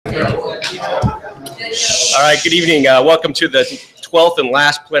All right, good evening. Welcome to the 12th and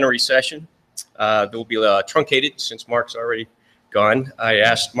last plenary session. That will be truncated since Mark's already gone. I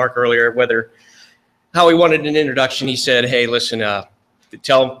asked Mark earlier how he wanted an introduction. He said, hey, listen,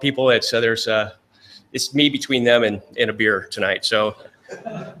 tell people it's me between them and a beer tonight. So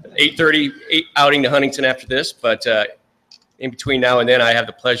 8:30 outing to Huntington after this, but in between now and then, I have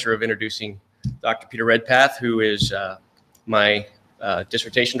the pleasure of introducing Dr. Peter Redpath, who is my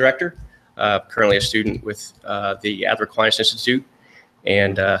dissertation director, currently a student with the Adler Aquinas Institute.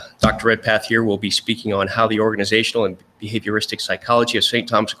 And Dr. Redpath here will be speaking on how the organizational and behavioristic psychology of St.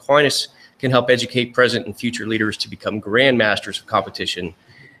 Thomas Aquinas can help educate present and future leaders to become grandmasters of competition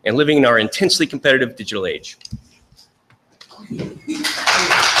and living in our intensely competitive digital age.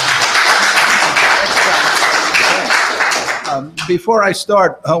 Before I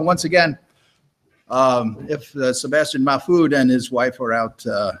start, once again, if Sebastian Mahfoud and his wife are out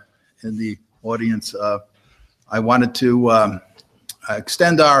in the audience, I wanted to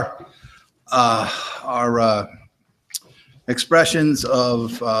extend our expressions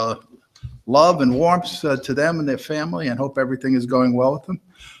of love and warmth to them and their family, and hope everything is going well with them.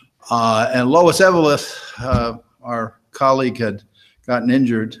 And Lois Eveleth, our colleague, had gotten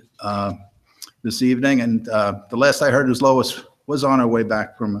injured this evening, and the last I heard was Lois was on her way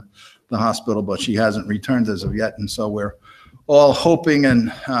back from the hospital, but she hasn't returned as of yet, and so we're all hoping and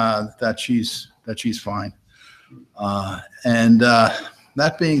that she's fine.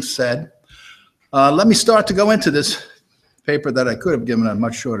 That being said, let me start to go into this paper that I could have given a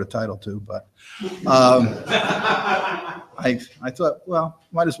much shorter title to, but I thought, well,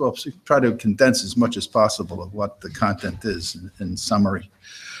 might as well try to condense as much as possible of what the content is in summary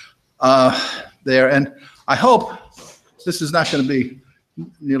there. And I hope this is not going to be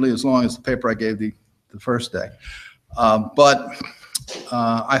nearly as long as the paper I gave the first day, but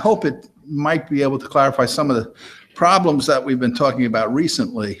I hope it might be able to clarify some of the problems that we've been talking about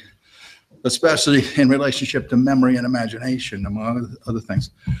recently, especially in relationship to memory and imagination, among other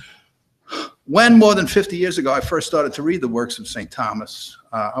things. When more than 50 years ago I first started to read the works of St. Thomas,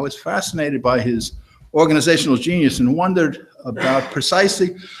 I was fascinated by his organizational genius and wondered about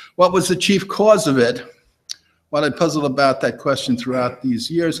precisely what was the chief cause of it. While I puzzled about that question throughout these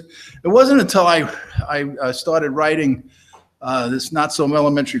years, it wasn't until I started writing this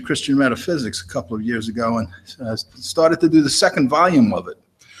not-so-elementary Christian metaphysics a couple of years ago, and started to do the second volume of it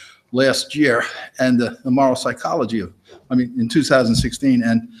last year, and the moral psychology in 2016,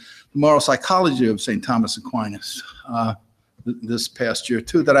 and the moral psychology of St. Thomas Aquinas this past year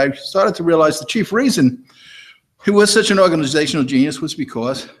too, that I started to realize the chief reason he was such an organizational genius was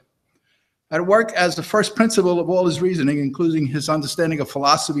because at work as the first principle of all his reasoning, including his understanding of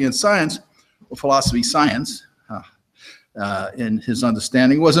philosophy and science, or philosophy science, in his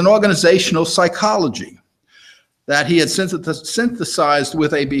understanding, was an organizational psychology that he had synthesized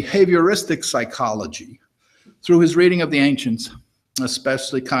with a behavioristic psychology through his reading of the ancients,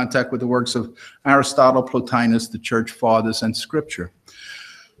 especially contact with the works of Aristotle, Plotinus, the Church Fathers, and Scripture.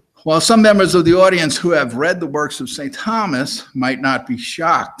 While some members of the audience who have read the works of St. Thomas might not be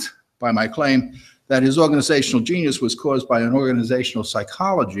shocked by my claim that his organizational genius was caused by an organizational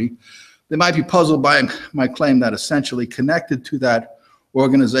psychology, they might be puzzled by my claim that essentially connected to that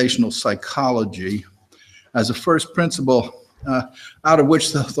organizational psychology as a first principle out of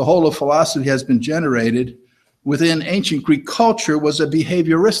which the whole of philosophy has been generated within ancient Greek culture was a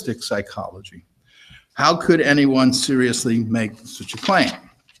behavioristic psychology. How could anyone seriously make such a claim?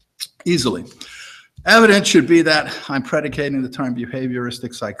 Easily. Evidence should be that I'm predicating the term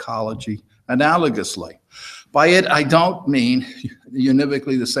behavioristic psychology analogously. By it, I don't mean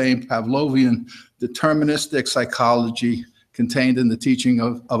univocally the same Pavlovian deterministic psychology contained in the teaching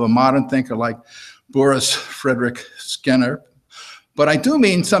of a modern thinker like Boris Frederick Skinner, but I do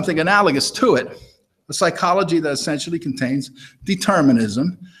mean something analogous to it, a psychology that essentially contains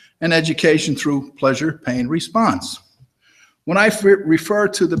determinism and education through pleasure, pain, response. When I refer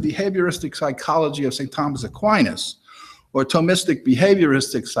to the behavioristic psychology of St. Thomas Aquinas, or Thomistic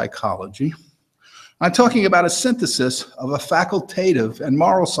behavioristic psychology, I'm talking about a synthesis of a facultative and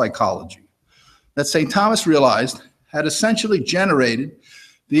moral psychology that St. Thomas realized had essentially generated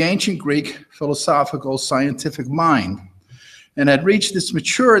the ancient Greek philosophical scientific mind and had reached its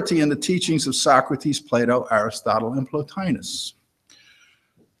maturity in the teachings of Socrates, Plato, Aristotle, and Plotinus.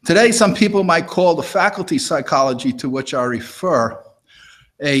 Today, some people might call the faculty psychology to which I refer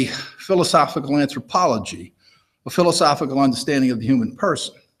a philosophical anthropology, a philosophical understanding of the human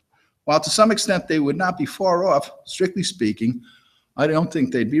person. While to some extent they would not be far off, strictly speaking, I don't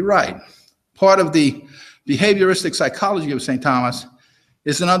think they'd be right. Part of the behavioristic psychology of St. Thomas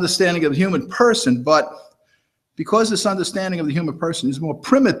is an understanding of the human person, but because this understanding of the human person is more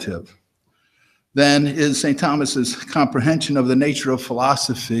primitive than is St. Thomas's comprehension of the nature of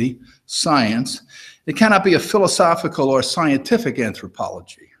philosophy, science, it cannot be a philosophical or scientific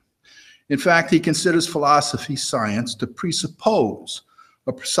anthropology. In fact, he considers philosophy, science, to presuppose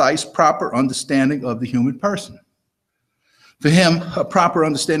a precise, proper understanding of the human person. For him, a proper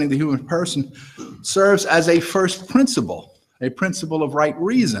understanding of the human person serves as a first principle, a principle of right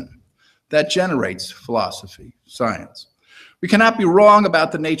reason that generates philosophy, science. We cannot be wrong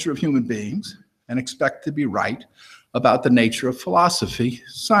about the nature of human beings and expect to be right about the nature of philosophy,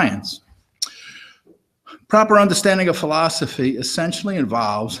 science. Proper understanding of philosophy essentially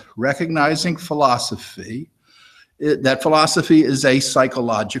involves recognizing that philosophy is a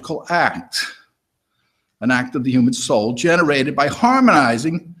psychological act, an act of the human soul generated by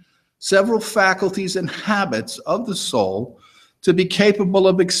harmonizing several faculties and habits of the soul to be capable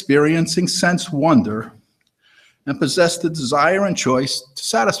of experiencing sense wonder and possess the desire and choice to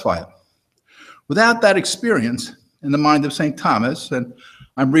satisfy it. Without that experience, in the mind of St. Thomas, and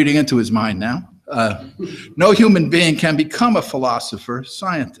I'm reading into his mind now, no human being can become a philosopher,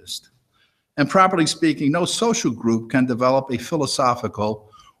 scientist. And properly speaking, no social group can develop a philosophical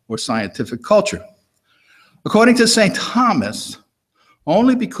or scientific culture. According to St. Thomas,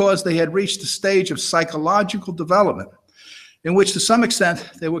 only because they had reached a stage of psychological development in which to some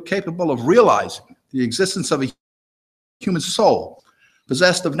extent they were capable of realizing the existence of a human soul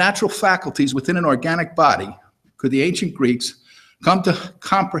possessed of natural faculties within an organic body could the ancient Greeks come to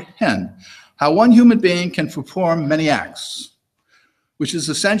comprehend how one human being can perform many acts, which is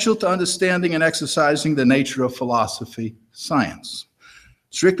essential to understanding and exercising the nature of philosophy, science.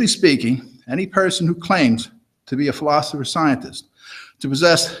 Strictly speaking, any person who claims to be a philosopher scientist, to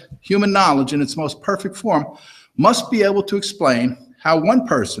possess human knowledge in its most perfect form, must be able to explain how one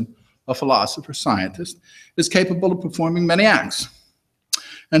person, a philosopher scientist, is capable of performing many acts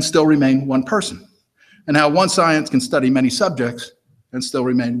and still remain one person, and how one science can study many subjects and still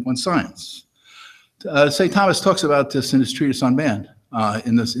remain one science. St. Thomas talks about this in his treatise on man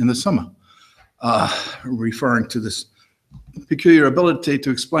in the Summa, referring to this peculiar ability to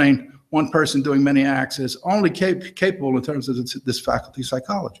explain one person doing many acts as only capable in terms of this faculty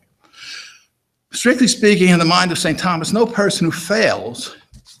psychology. Strictly speaking, in the mind of St. Thomas, no person who fails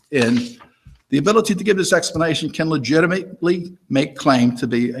in the ability to give this explanation can legitimately make claim to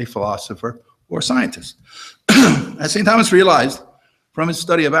be a philosopher or scientist. As St. Thomas realized from his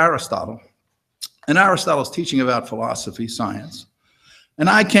study of Aristotle, and Aristotle's teaching about philosophy, science, and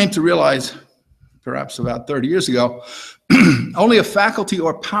I came to realize, perhaps about 30 years ago, only a faculty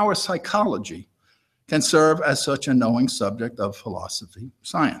or power psychology can serve as such a knowing subject of philosophy,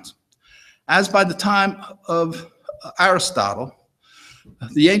 science. As by the time of Aristotle,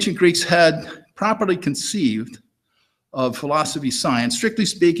 the ancient Greeks had properly conceived of philosophy, science. Strictly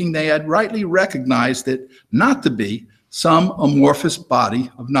speaking, they had rightly recognized it not to be some amorphous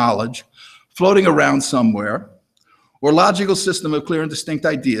body of knowledge floating around somewhere, or logical system of clear and distinct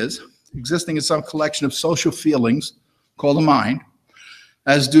ideas existing in some collection of social feelings called the mind,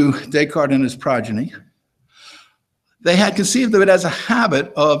 as do Descartes and his progeny. They had conceived of it as a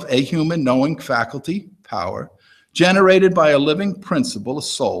habit of a human knowing faculty, power, generated by a living principle, a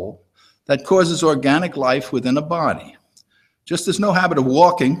soul, that causes organic life within a body. Just as no habit of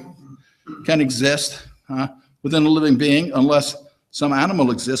walking can exist within a living being unless some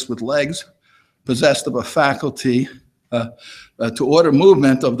animal exists with legs, possessed of a faculty to order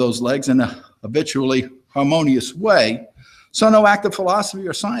movement of those legs in a habitually harmonious way, so no act of philosophy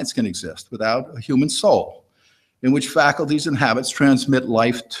or science can exist without a human soul, in which faculties and habits transmit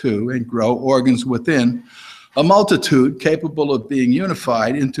life to and grow organs within a multitude capable of being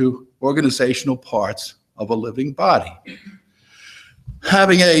unified into organizational parts of a living body.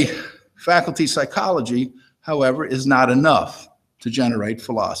 Having a faculty psychology, however, is not enough to generate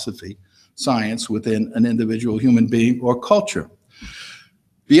philosophy, science within an individual human being or culture.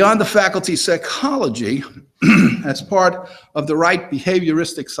 Beyond the faculty psychology, as part of the right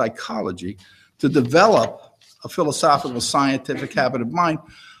behavioristic psychology, to develop a philosophical scientific habit of mind,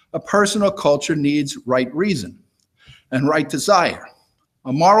 a person or culture needs right reason and right desire,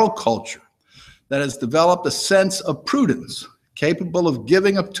 a moral culture that has developed a sense of prudence, capable of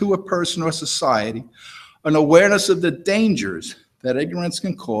giving up to a person or society an awareness of the dangers that ignorance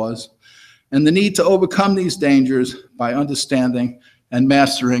can cause, and the need to overcome these dangers by understanding and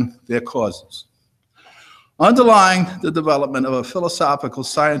mastering their causes. Underlying the development of a philosophical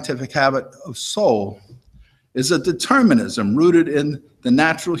scientific habit of soul is a determinism rooted in the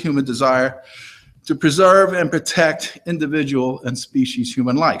natural human desire to preserve and protect individual and species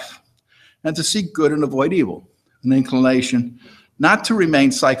human life, and to seek good and avoid evil, an inclination not to remain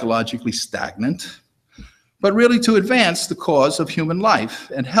psychologically stagnant, but really to advance the cause of human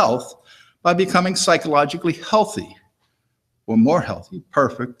life and health by becoming psychologically healthy, or more healthy,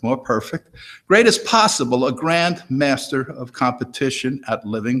 perfect, more perfect, great as possible, a grand master of competition at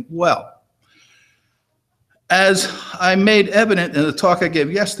living well. As I made evident in the talk I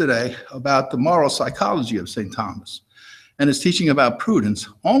gave yesterday about the moral psychology of St. Thomas and his teaching about prudence,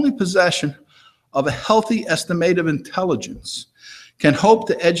 only possession of a healthy estimative intelligence can hope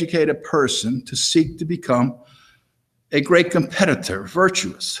to educate a person to seek to become a great competitor,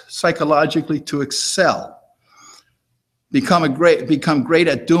 virtuous, psychologically to excel, become great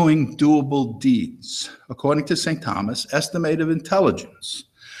at doing doable deeds. According to St. Thomas, estimative intelligence,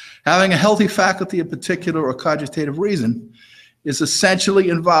 having a healthy faculty of particular or cogitative reason, is essentially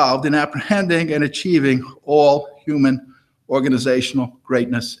involved in apprehending and achieving all human organizational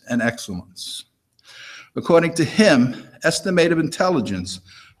greatness and excellence. According to him, estimative intelligence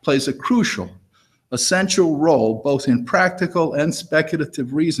plays a crucial, essential role both in practical and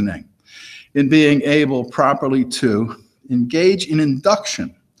speculative reasoning, in being able properly to engage in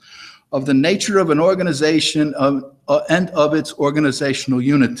induction of the nature of an organization and of its organizational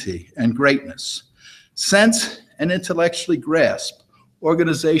unity and greatness, sense and intellectually grasp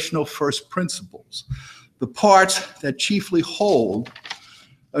organizational first principles, the parts that chiefly hold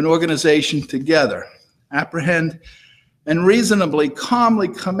an organization together, apprehend and reasonably calmly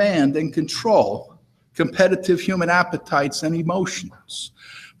command and control competitive human appetites and emotions,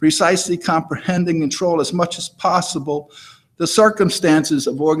 precisely comprehend and control as much as possible the circumstances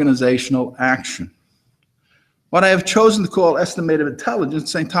of organizational action. What I have chosen to call estimative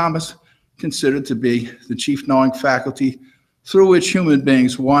intelligence, St. Thomas considered to be the chief knowing faculty through which human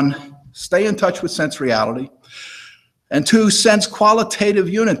beings, one, stay in touch with sense reality, and two, sense qualitative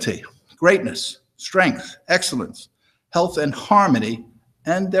unity, greatness, strength, excellence, health, and harmony,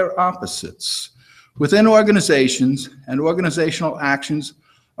 and their opposites within organizations and organizational actions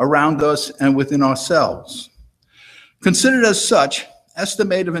around us and within ourselves. Considered as such,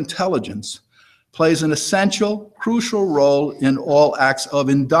 estimative intelligence plays an essential, crucial role in all acts of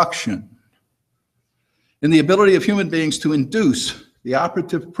induction, in the ability of human beings to induce the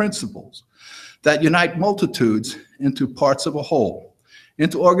operative principles that unite multitudes into parts of a whole,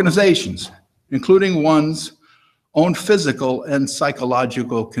 into organizations, including one's own physical and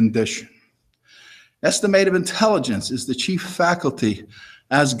psychological condition. Estimative intelligence is the chief faculty,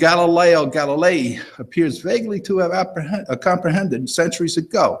 as Galileo Galilei appears vaguely to have comprehended centuries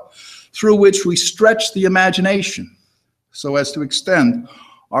ago, through which we stretch the imagination so as to extend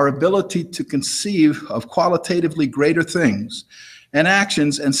our ability to conceive of qualitatively greater things and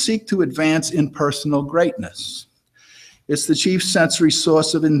actions and seek to advance in personal greatness. It's the chief sensory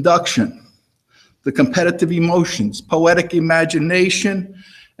source of induction, the competitive emotions, poetic imagination,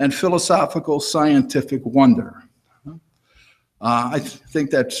 and philosophical scientific wonder. I think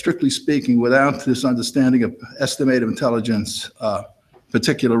that, strictly speaking, without this understanding of estimative intelligence,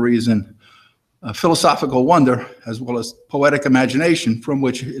 particular reason, philosophical wonder, as well as poetic imagination from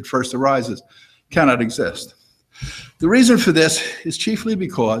which it first arises, cannot exist. The reason for this is chiefly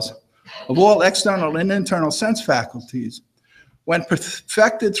because of all external and internal sense faculties, when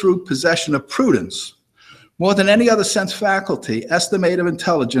perfected through possession of prudence, more than any other sense faculty, estimative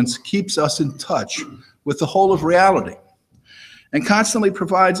intelligence keeps us in touch with the whole of reality and constantly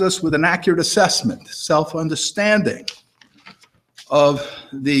provides us with an accurate assessment, self-understanding of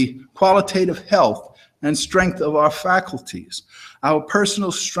the qualitative health and strength of our faculties, our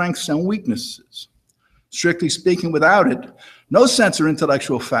personal strengths and weaknesses. Strictly speaking, without it, no sense or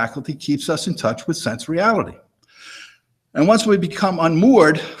intellectual faculty keeps us in touch with sense reality. And once we become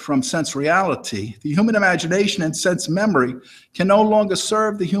unmoored from sense reality, the human imagination and sense memory can no longer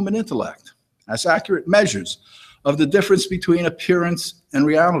serve the human intellect as accurate measures of the difference between appearance and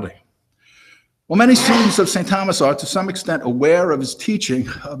reality. Well, many students of St. Thomas are to some extent aware of his teaching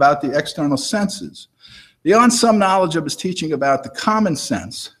about the external senses. Beyond some knowledge of his teaching about the common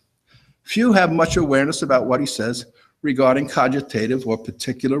sense, few have much awareness about what he says regarding cogitative or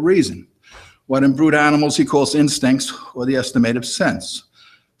particular reason, what in brute animals he calls instincts or the estimative sense.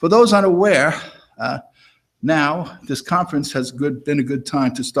 For those unaware, now this conference has been a good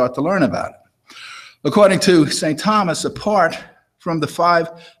time to start to learn about it. According to St. Thomas, apart from the 5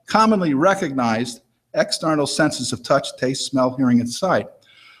 commonly recognized external senses of touch, taste, smell, hearing, and sight,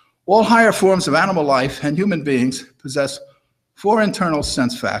 all higher forms of animal life and human beings possess 4 internal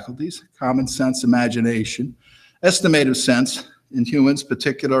sense faculties: common sense, imagination, estimative sense, in humans,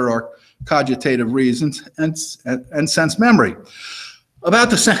 particular or cogitative reasons, and sense memory. About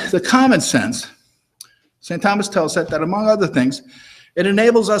the common sense, St. Thomas tells us that among other things, it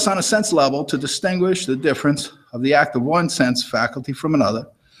enables us on a sense level to distinguish the difference of the act of one sense faculty from another,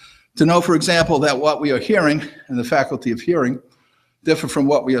 to know, for example, that what we are hearing and the faculty of hearing differ from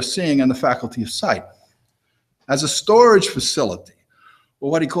what we are seeing and the faculty of sight. As a storage facility, or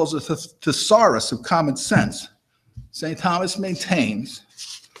what he calls a thesaurus of common sense, St. Thomas maintains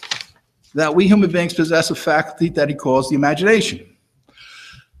that we human beings possess a faculty that he calls the imagination.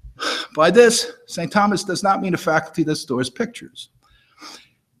 By this, St. Thomas does not mean a faculty that stores pictures.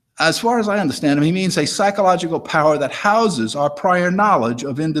 As far as I understand him, he means a psychological power that houses our prior knowledge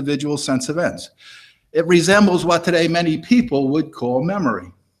of individual sense events. It resembles what today many people would call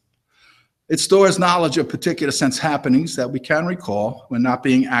memory. It stores knowledge of particular sense happenings that we can recall when not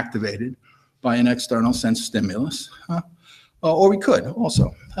being activated by an external sense stimulus, or we could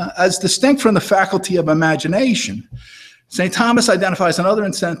also. As distinct from the faculty of imagination, St. Thomas identifies another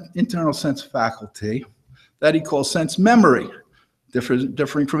internal sense faculty that he calls sense memory,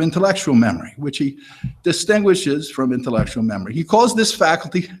 differing from intellectual memory, which he distinguishes from intellectual memory. He calls this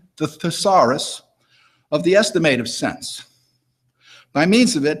faculty the thesaurus of the estimative sense. By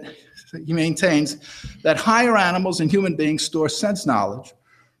means of it, he maintains that higher animals and human beings store sense knowledge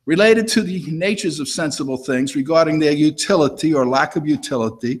related to the natures of sensible things regarding their utility or lack of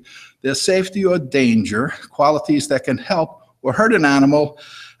utility, their safety or danger, qualities that can help or hurt an animal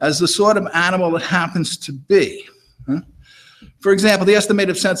as the sort of animal it happens to be. For example, the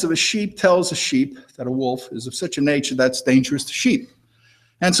estimative sense of a sheep tells a sheep that a wolf is of such a nature that's dangerous to sheep.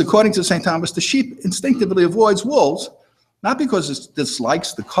 Hence, according to St. Thomas, the sheep instinctively avoids wolves, not because it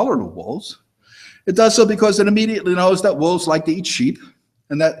dislikes the color of wolves. It does so because it immediately knows that wolves like to eat sheep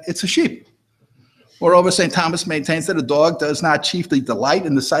and that it's a sheep. Moreover, St. Thomas maintains that a dog does not chiefly delight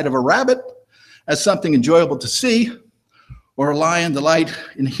in the sight of a rabbit as something enjoyable to see, or a lion delight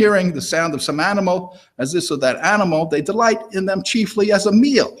in hearing the sound of some animal as this or that animal. They delight in them chiefly as a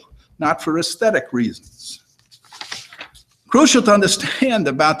meal, not for aesthetic reasons. Crucial to understand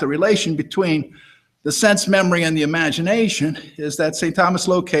about the relation between the sense memory and the imagination is that St. Thomas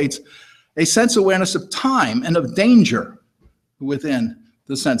locates a sense awareness of time and of danger within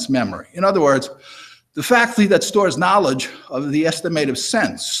the sense memory. In other words, the faculty that stores knowledge of the estimative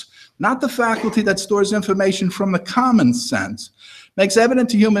sense, not the faculty that stores information from the common sense, makes evident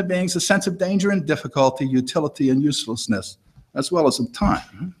to human beings a sense of danger and difficulty, utility and uselessness, as well as of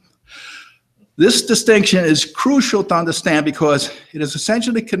time. This distinction is crucial to understand because it is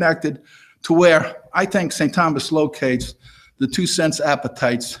essentially connected to where I think St. Thomas locates the two sense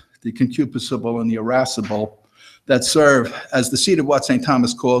appetites, the concupiscible and the irascible, that serve as the seat of what St.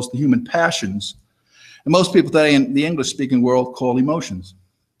 Thomas calls the human passions, and most people today in the English-speaking world call emotions.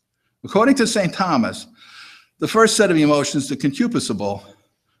 According to St. Thomas, the first set of emotions, the concupiscible,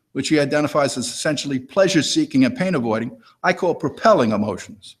 which he identifies as essentially pleasure-seeking and pain-avoiding, I call propelling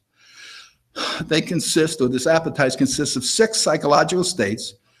emotions. They consist, or this appetite consists of 6 psychological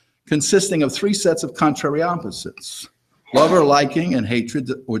states consisting of 3 sets of contrary opposites: love or liking and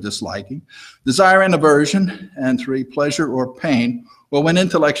hatred or disliking, desire and aversion, and 3, pleasure or pain, or when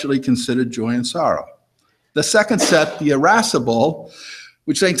intellectually considered, joy and sorrow. The second set, the irascible,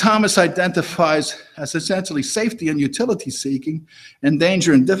 which St. Thomas identifies as essentially safety and utility seeking and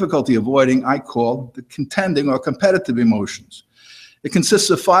danger and difficulty avoiding, I call the contending or competitive emotions. It consists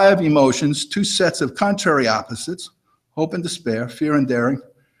of 5 emotions, 2 sets of contrary opposites, hope and despair, fear and daring,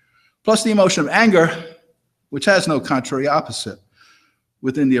 plus the emotion of anger, which has no contrary opposite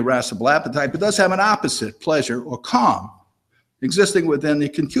within the irascible appetite, but does have an opposite, pleasure or calm, existing within the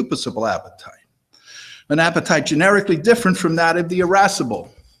concupiscible appetite, an appetite generically different from that of the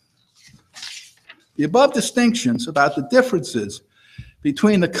irascible. The above distinctions about the differences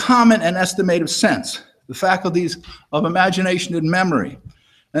between the common and estimative sense, the faculties of imagination and memory,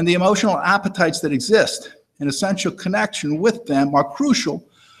 and the emotional appetites that exist in essential connection with them are crucial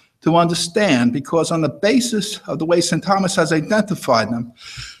to understand, because on the basis of the way St. Thomas has identified them,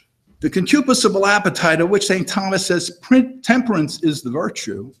 the concupiscible appetite, of which St. Thomas says temperance is the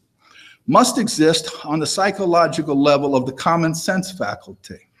virtue, must exist on the psychological level of the common sense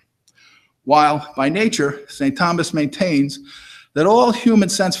faculty. While by nature, St. Thomas maintains that all human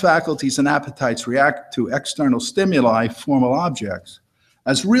sense faculties and appetites react to external stimuli, formal objects,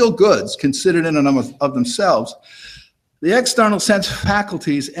 as real goods considered in and of themselves, the external sense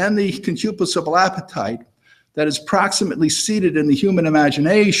faculties and the concupiscible appetite that is proximately seated in the human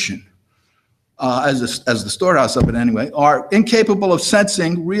imagination, as the storehouse of it anyway, are incapable of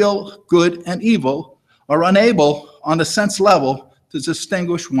sensing real good and evil, are unable on the sense level to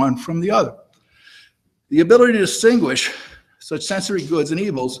distinguish one from the other. The ability to distinguish such sensory goods and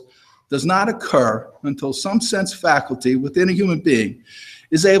evils does not occur until some sense faculty within a human being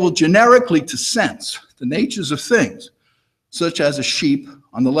is able generically to sense the natures of things, such as a sheep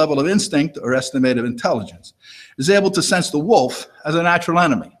on the level of instinct or estimated intelligence, is able to sense the wolf as a natural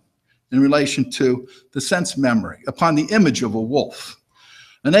enemy in relation to the sense memory upon the image of a wolf,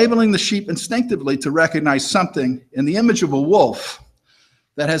 enabling the sheep instinctively to recognize something in the image of a wolf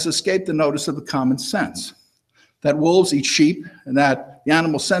that has escaped the notice of the common sense, that wolves eat sheep and that the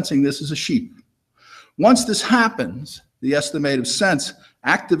animal sensing this is a sheep. Once this happens, the estimative sense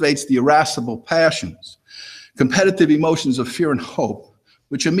activates the irascible passions, competitive emotions of fear and hope,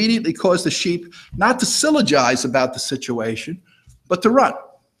 which immediately cause the sheep not to syllogize about the situation, but to run.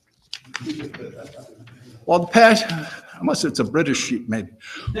 While the passion, unless it's a British sheep maybe,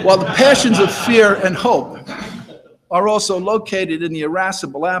 while the passions of fear and hope are also located in the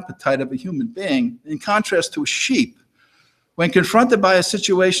irascible appetite of a human being, in contrast to a sheep, when confronted by a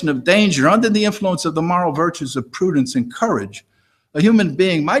situation of danger under the influence of the moral virtues of prudence and courage, a human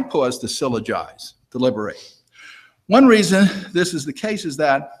being might pause to syllogize, deliberate. One reason this is the case is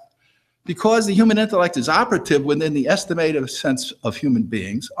that because the human intellect is operative within the estimative sense of human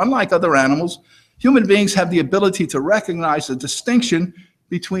beings, unlike other animals, human beings have the ability to recognize a distinction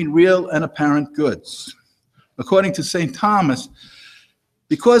between real and apparent goods. According to St. Thomas,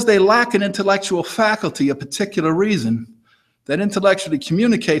 because they lack an intellectual faculty, a particular reason that intellectually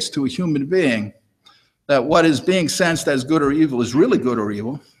communicates to a human being that what is being sensed as good or evil is really good or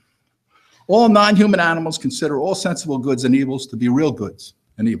evil, all non-human animals consider all sensible goods and evils to be real goods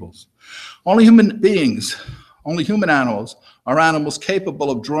and evils. Only human beings, only human animals are animals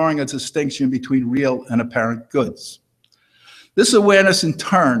capable of drawing a distinction between real and apparent goods. This awareness, in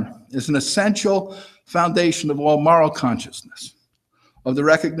turn, is an essential foundation of all moral consciousness, of the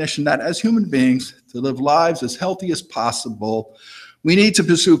recognition that as human beings, to live lives as healthy as possible, we need to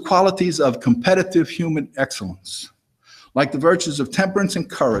pursue qualities of competitive human excellence, like the virtues of temperance and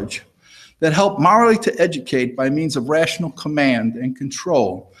courage, that help morally to educate by means of rational command and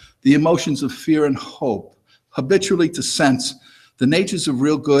control the emotions of fear and hope, habitually to sense the natures of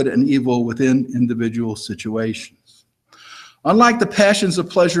real good and evil within individual situations. Unlike the passions of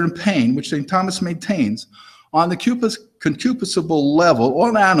pleasure and pain, which St. Thomas maintains, on the concupiscible level,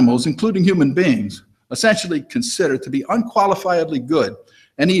 all animals, including human beings, essentially considered to be unqualifiedly good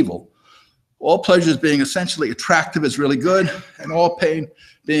and evil, all pleasures being essentially attractive is really good, and all pain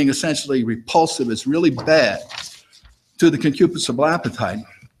being essentially repulsive is really bad to the concupiscible appetite.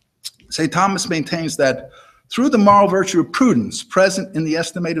 St. Thomas maintains that through the moral virtue of prudence present in the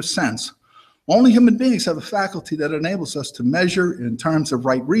estimative sense, only human beings have a faculty that enables us to measure in terms of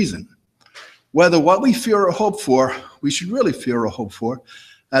right reason whether what we fear or hope for, we should really fear or hope for,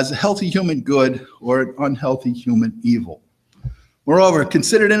 as a healthy human good or an unhealthy human evil. Moreover,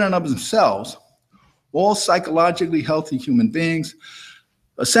 considered in and of themselves, all psychologically healthy human beings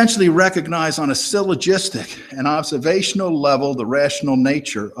essentially recognize on a syllogistic and observational level the rational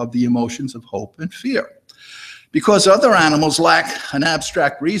nature of the emotions of hope and fear. Because other animals lack an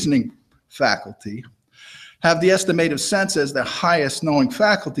abstract reasoning faculty, have the estimative sense as their highest knowing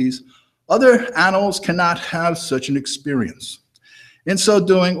faculties, other animals cannot have such an experience. In so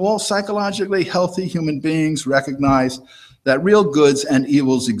doing, all psychologically healthy human beings recognize that real goods and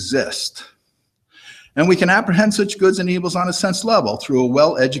evils exist. And we can apprehend such goods and evils on a sense level through a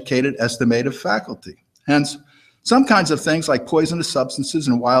well-educated estimative faculty. Hence, some kinds of things like poisonous substances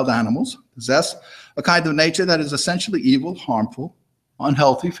in wild animals possess a kind of nature that is essentially evil, harmful,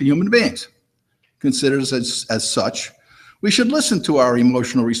 unhealthy for human beings. Considered as such, we should listen to our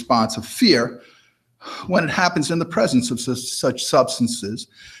emotional response of fear when it happens in the presence of such substances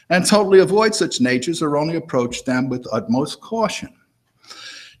and totally avoid such natures or only approach them with utmost caution.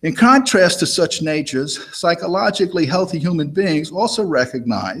 In contrast to such natures, psychologically healthy human beings also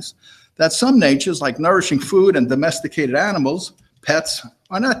recognize that some natures, like nourishing food and domesticated animals, pets,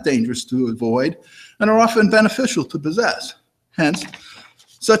 are not dangerous to avoid and are often beneficial to possess. Hence,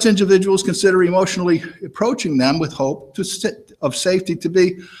 such individuals consider emotionally approaching them with hope of safety to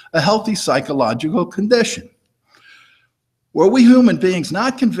be a healthy psychological condition. Were we human beings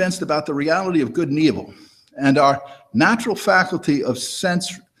not convinced about the reality of good and evil and our natural faculty of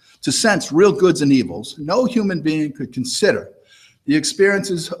to sense real goods and evils, no human being could consider the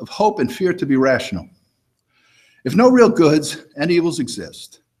experiences of hope and fear to be rational. If no real goods and evils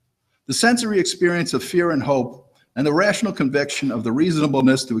exist, the sensory experience of fear and hope and the rational conviction of the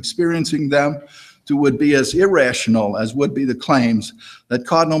reasonableness to experiencing them would be as irrational as would be the claims that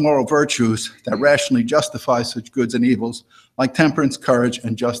cardinal moral virtues that rationally justify such goods and evils like temperance, courage,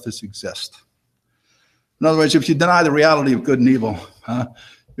 and justice exist. In other words, if you deny the reality of good and evil,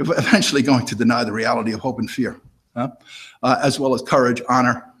 you're eventually going to deny the reality of hope and fear, as well as courage,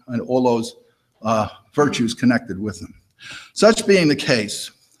 honor, and all those virtues connected with them. Such being the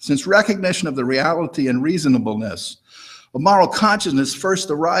case, since recognition of the reality and reasonableness of moral consciousness first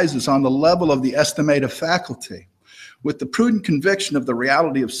arises on the level of the estimative faculty, with the prudent conviction of the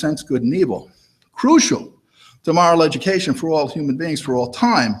reality of sense, good and evil, crucial to moral education for all human beings for all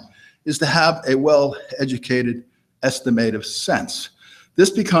time is to have a well-educated estimative sense. This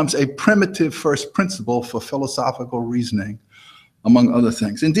becomes a primitive first principle for philosophical reasoning, among other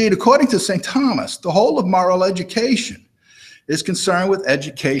things. Indeed, according to St. Thomas, the whole of moral education is concerned with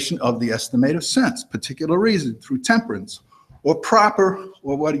education of the estimative sense, particular reason, through temperance, or proper,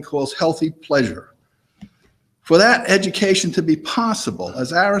 or what he calls healthy pleasure. For that education to be possible,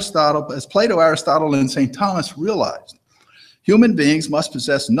 as Plato, Aristotle, and St. Thomas realized, human beings must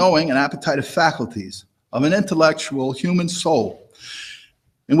possess knowing and appetitive faculties of an intellectual human soul,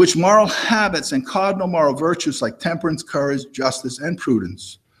 in which moral habits and cardinal moral virtues like temperance, courage, justice, and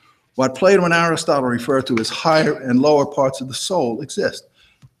prudence, what Plato and Aristotle refer to as higher and lower parts of the soul, exist.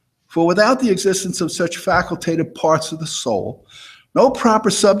 For without the existence of such facultative parts of the soul, no proper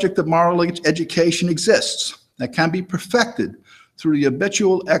subject of moral education exists that can be perfected through the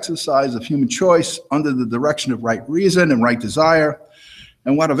habitual exercise of human choice under the direction of right reason and right desire,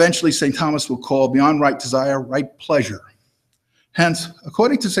 and what eventually St. Thomas will call, beyond right desire, right pleasure. Hence,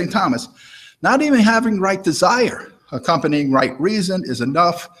 according to St. Thomas, not even having right desire accompanying right reason is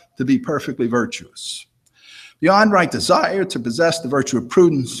enough to be perfectly virtuous. Beyond right desire, to possess the virtue of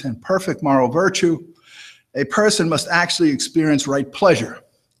prudence and perfect moral virtue, a person must actually experience right pleasure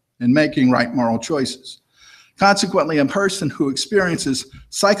in making right moral choices. Consequently, a person who experiences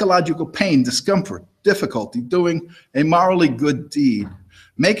psychological pain, discomfort, difficulty doing a morally good deed,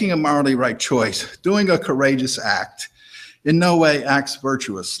 making a morally right choice, doing a courageous act, in no way acts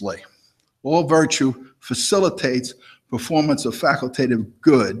virtuously. All virtue facilitates performance of facultative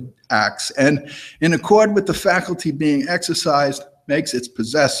good acts, and in accord with the faculty being exercised, makes its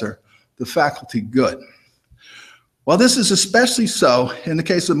possessor the faculty good. While this is especially so in the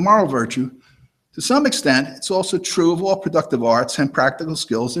case of moral virtue, to some extent, it's also true of all productive arts and practical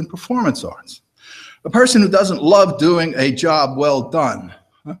skills in performance arts. A person who doesn't love doing a job well done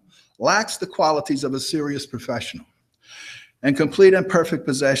lacks the qualities of a serious professional and complete and perfect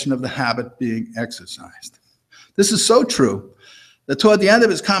possession of the habit being exercised. This is so true that toward the end of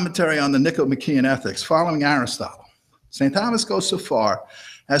his commentary on the Nicomachean Ethics, following Aristotle, St. Thomas goes so far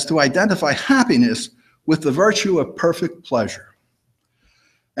as to identify happiness with the virtue of perfect pleasure,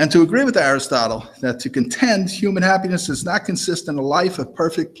 and to agree with Aristotle that to contend human happiness does not consist in a life of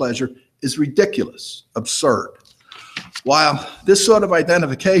perfect pleasure is ridiculous, absurd. While this sort of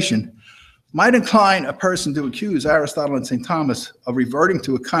identification might incline a person to accuse Aristotle and St. Thomas of reverting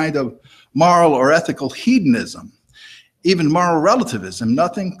to a kind of moral or ethical hedonism, even moral relativism,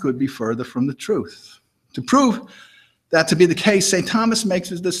 nothing could be further from the truth. To prove that to be the case, St. Thomas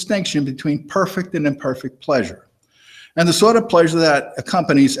makes a distinction between perfect and imperfect pleasure, and the sort of pleasure that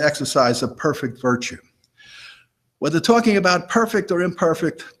accompanies exercise of perfect virtue. Whether talking about perfect or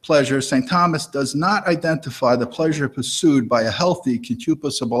imperfect pleasure, St. Thomas does not identify the pleasure pursued by a healthy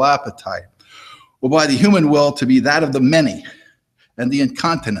concupiscible appetite, or by the human will to be that of the many and the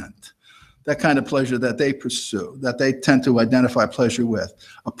incontinent, that kind of pleasure that they pursue, that they tend to identify pleasure with,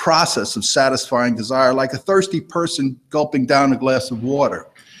 a process of satisfying desire, like a thirsty person gulping down a glass of water.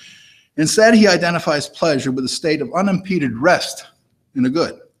 Instead, he identifies pleasure with a state of unimpeded rest in the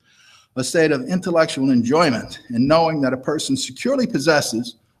good, a state of intellectual enjoyment in knowing that a person securely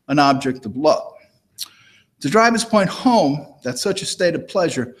possesses an object of love. To drive his point home that such a state of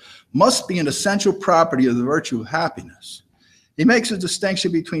pleasure must be an essential property of the virtue of happiness, he makes a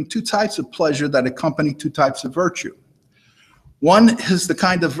distinction between two types of pleasure that accompany two types of virtue. One is the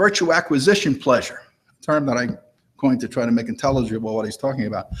kind of virtue acquisition pleasure, a term that I'm going to try to make intelligible what he's talking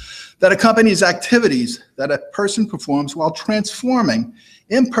about, that accompanies activities that a person performs while transforming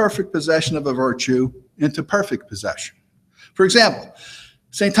imperfect possession of a virtue into perfect possession. For example,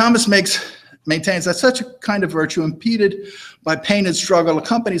 St. Thomas maintains that such a kind of virtue impeded by pain and struggle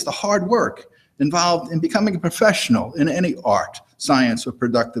accompanies the hard work involved in becoming a professional in any art, science, or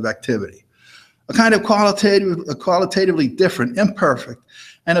productive activity. A kind of qualitatively different, imperfect,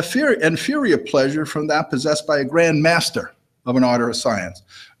 and inferior pleasure from that possessed by a grand master of an art or a science.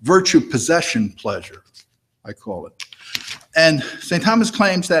 Virtue possession pleasure, I call it. And St. Thomas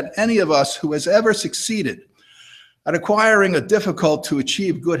claims that any of us who has ever succeeded at acquiring a difficult to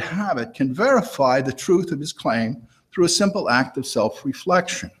achieve good habit can verify the truth of his claim through a simple act of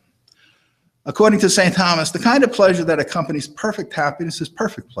self-reflection. According to St. Thomas, the kind of pleasure that accompanies perfect happiness is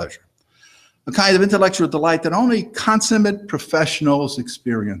perfect pleasure, a kind of intellectual delight that only consummate professionals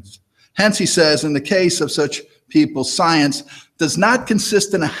experience. Hence, he says, in the case of such people, science does not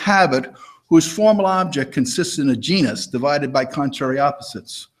consist in a habit whose formal object consists in a genus divided by contrary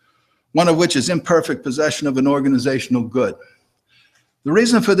opposites, one of which is imperfect possession of an organizational good. The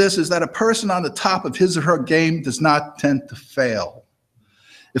reason for this is that a person on the top of his or her game does not tend to fail.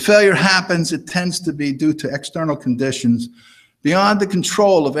 If failure happens, it tends to be due to external conditions beyond the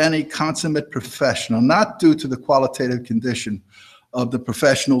control of any consummate professional, not due to the qualitative condition of the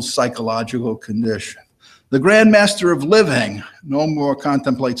professional's psychological condition. The grand master of living no more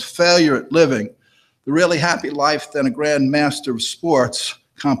contemplates failure at living the really happy life than a grand master of sports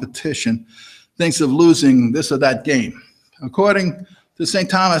competition thinks of losing this or that game. According to St.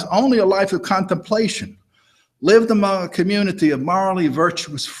 Thomas, only a life of contemplation lived among a community of morally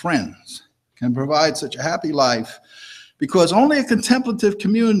virtuous friends can provide such a happy life, because only a contemplative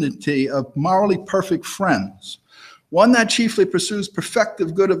community of morally perfect friends, one that chiefly pursues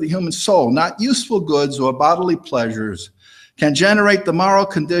perfective good of the human soul, not useful goods or bodily pleasures, can generate the moral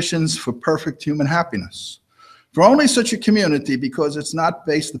conditions for perfect human happiness. For only such a community, because it's not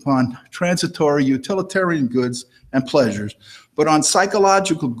based upon transitory utilitarian goods and pleasures, but on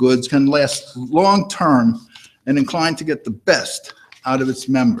psychological goods, can last long-term and inclined to get the best out of its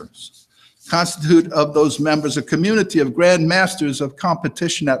members. Constitute of those members a community of grand masters of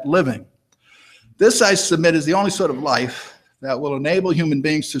competition at living. This, I submit, is the only sort of life that will enable human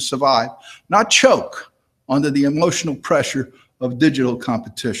beings to survive, not choke under the emotional pressure of digital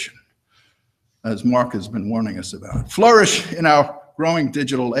competition, as Mark has been warning us about. Flourish in our growing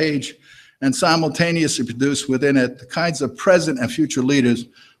digital age and simultaneously produce within it the kinds of present and future leaders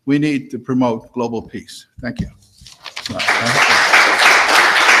we need to promote global peace. Thank you.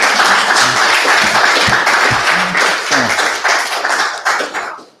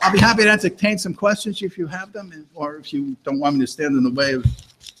 I'll be happy to entertain some questions if you have them, or if you don't want me to stand in the way of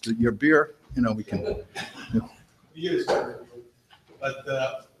your beer, you know, we can. Yes,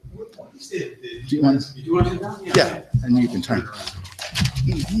 but what is the Do you want? do you want it down? Yeah, and you can turn.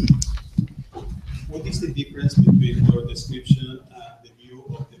 What is the difference between your description and the view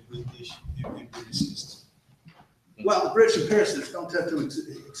of the British empiricists? Well, the British empiricists don't tend to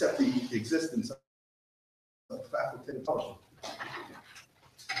accept the existence of facultative publishing.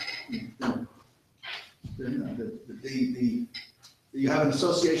 You have an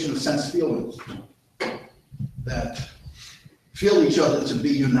association of sense feelings that feel each other to be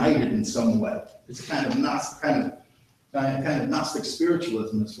united in some way. It's a kind of Gnostic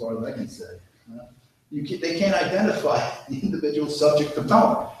spiritualism, as far as I can say. They can't identify the individual subject of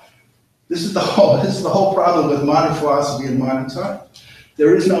knowledge. This is the whole problem with modern philosophy in modern times.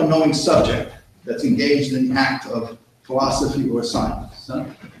 There is no knowing subject that's engaged in the act of philosophy or science.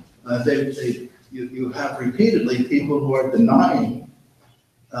 You have repeatedly people who are denying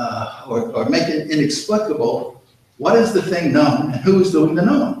or making inexplicable what is the thing known and who is doing the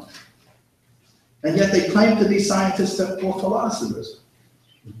knowing. And yet they claim to be scientists or philosophers.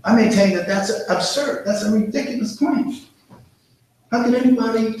 I maintain that that's absurd. That's a ridiculous claim. How can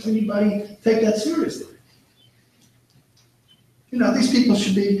anybody take that seriously? You know, these people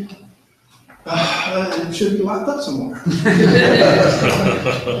should be locked up somewhere.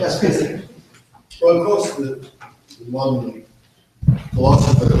 Yes, please. Well, of course, the modern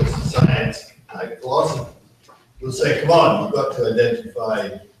philosopher of science, like philosophy, will say, come on, you've got to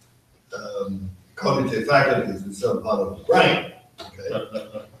identify cognitive faculties in some part of the brain.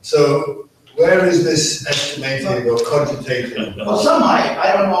 Okay? So where is this estimating or cogitating? Well, some might.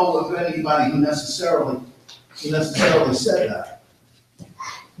 I don't know of anybody who necessarily said that.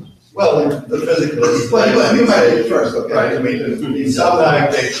 Well, the physicalists. Well, you might be first, okay? Right, I mean,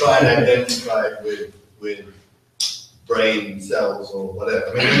 sometimes they try and identify it with brain cells or whatever.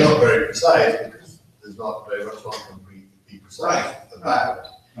 I mean, they're not very precise because there's not very much one can be precise about it.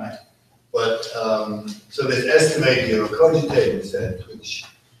 Right. But, so this estimating or cogitating sense, which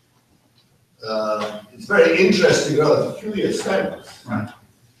it's very interesting, rather peculiar sense. Right.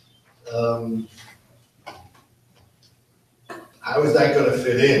 How is that going to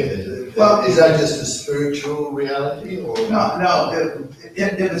fit in? Well, is that just a spiritual reality, or No,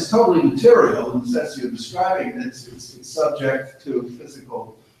 it is totally material in the sense you're describing. It's subject to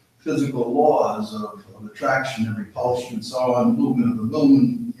physical laws of attraction and repulsion and so on, movement of the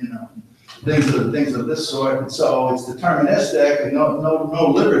moon, you know, things of this sort. And so it's deterministic and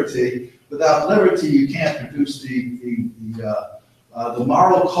no liberty. Without liberty, you can't produce the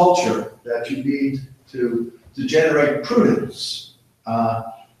moral culture that you need to to generate prudence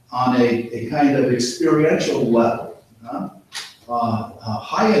on a kind of experiential level,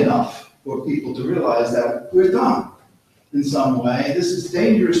 high enough for people to realize that we're done in some way. This is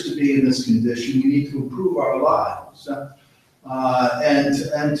dangerous to be in this condition. We need to improve our lives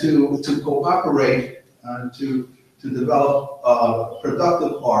and to cooperate to develop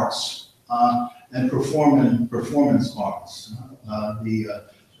productive arts and performance arts,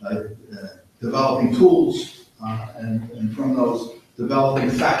 developing tools and from those developing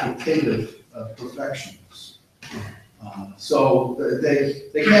facultative perfections. So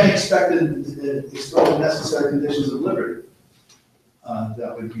they can't expect to explore the necessary conditions of liberty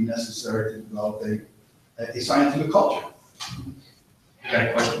that would be necessary to develop a scientific culture. Got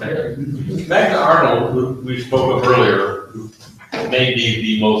a question back there. Magna Arnold, who we spoke of earlier, who may be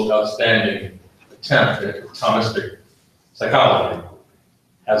the most outstanding attempt at Thomistic psychology,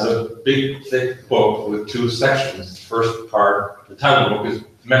 has a big, thick book with 2 sections. The first part, the title of the book is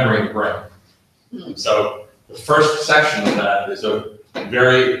Memory and the Brain. So the first section of that is a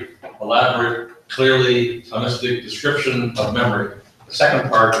very elaborate, clearly Thomistic description of memory. The second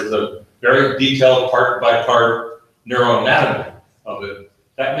part is a very detailed part-by-part neuroanatomy of it.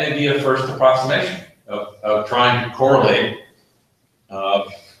 That may be a first approximation of trying to correlate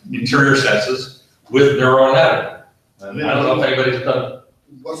interior senses with neuroanatomy. And I don't know if anybody's done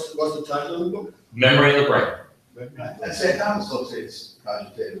What's the title of the book? Memory in the Brain. I'd say Thomas associates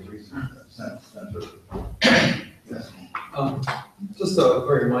cogitative reason in that sense. Yes. Just a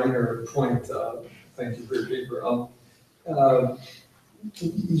very minor point. Thank you for your paper.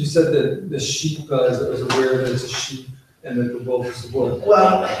 You said that the sheep is aware that it's a sheep and that the wolf is a wolf.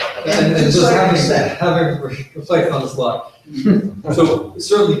 Well, And to just some extent. having reflect on this lot. So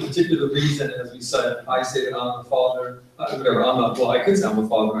certainly particular reason, as we said, I say that I'm the father, whatever, I'm not, well, I could say I'm the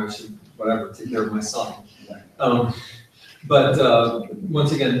father, I should, whatever, take care of my son. But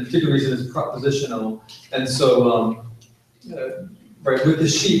once again, particular reason is propositional. And so, right, with the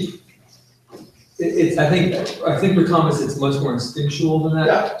sheep, I think with Thomas, it's much more instinctual than that.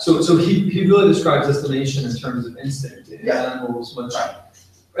 Yeah. So he really describes estimation in terms of instinct in Yeah. animals much, Right.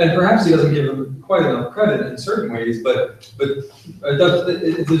 and perhaps he doesn't give him quite enough credit in certain ways, but there's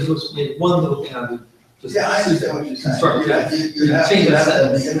one little thing I would just. Yeah, I understand what you're Construct, saying. You have change to the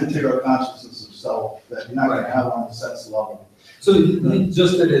have the sentence. immaterial consciousness of self that you're not going to have on the sense level. So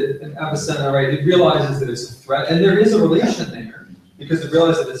just that in Avicenna, right, it realizes that it's a threat, and there is a relation there, because it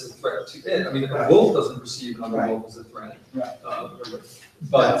realizes that it's a threat to it. I mean, a wolf doesn't perceive another wolf as a threat. Right.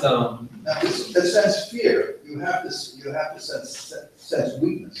 But, Now, the sense fear, you have to sense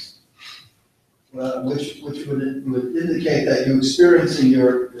weakness, which would indicate that you're experiencing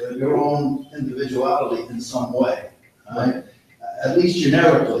your own individuality in some way, right? At least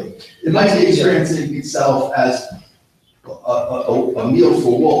generically. It might be experiencing itself as a meal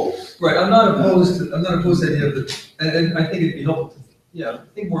for wolves. right, I'm not opposed to the idea of and I think it'd be helpful to,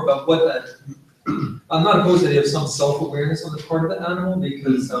 think more about what that, I'm not opposed to the idea of some self-awareness on the part of the animal,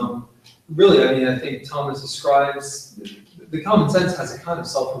 because, really, I mean, I think Thomas describes, the common sense has a kind of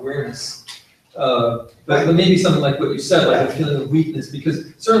self-awareness. But maybe something like what you said, like a feeling of weakness,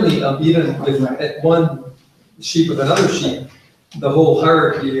 because certainly, even with one sheep with another sheep, the whole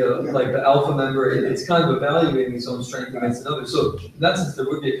hierarchy of like the alpha member, it's kind of evaluating its own strength against another. So in that sense, there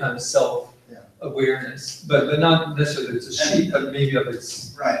would be a kind of self-awareness, but not necessarily that it's a sheep, but maybe of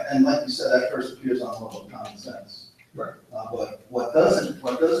its. Right, and like you said, that first appears on the level of common sense. Right. But what doesn't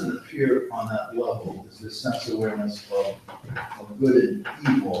appear on that level is this sense awareness of good and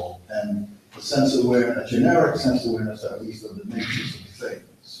evil, and a generic sense awareness, at least, of the natures of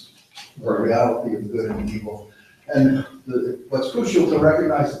things, the reality of good and evil. And what's crucial to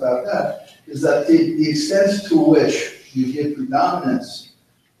recognize about that is that the extent to which you give predominance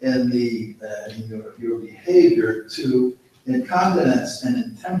in your behavior to incontinence and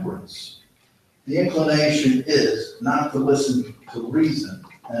intemperance, the inclination is not to listen to reason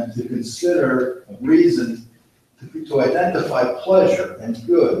and to consider reason to identify pleasure and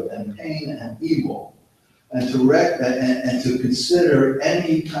good and pain and evil, and to consider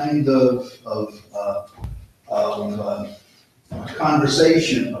any kind of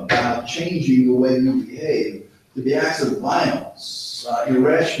conversation about changing the way you behave to be acts of violence,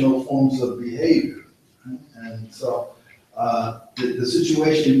 irrational forms of behavior. Right? And so the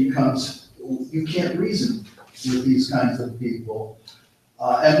situation becomes, you can't reason with these kinds of people.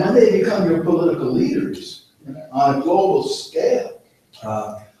 And when they become your political leaders on a global scale,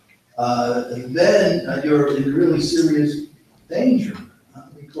 then you're in really serious danger,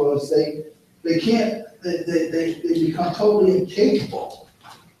 because they become totally incapable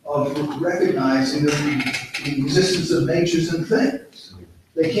of recognizing the existence of natures and things.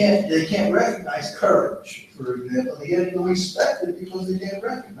 They can't recognize courage, for example. They can't even respect it because they can't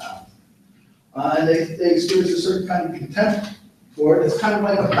recognize it. And they experience a certain kind of contempt for it. It's kind of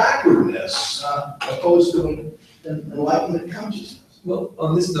like a backwardness, opposed to an enlightenment consciousness. Well,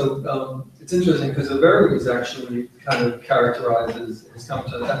 on this note, it's interesting because Averroes actually kind of characterizes his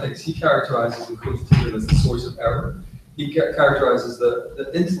commentary on ethics. He characterizes the cogitative as the source of error. He characterizes the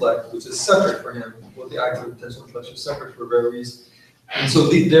intellect, which is separate for him, well, the active and potential intellectual is separate for Averroes. And so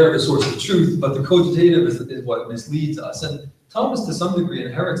they're the source of truth, but the cogitative is what misleads us. And Thomas, to some degree,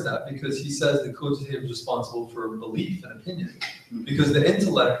 inherits that because he says the cogitative is responsible for belief and opinion. Because the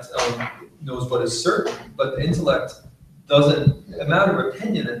intellect knows what is certain, but the intellect doesn't, a matter of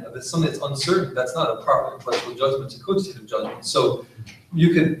opinion, if it's something that's uncertain, that's not a proper intellectual judgment, it's a cogitative judgment. So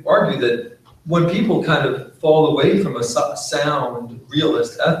you could argue that when people kind of fall away from a sound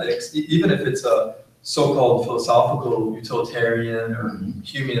realist ethics, even if it's a so-called philosophical utilitarian or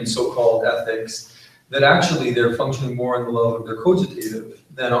human so-called ethics, that actually they're functioning more in the level of their cogitative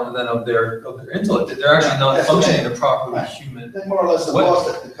than of their intellect. That they're actually not functioning in a properly human. They more or less have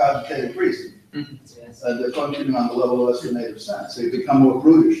lost the cogitative reason. They're functioning on the level of estimative sense. They become more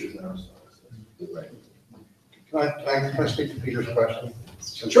brutish, as Aristotle says. Right. Can I speak to Peter's question?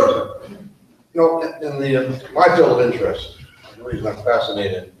 Sure. You know, in my field of interest, the reason I'm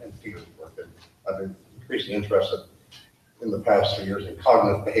fascinated in Peter's work, and I've been increasingly interested in the past 2 years in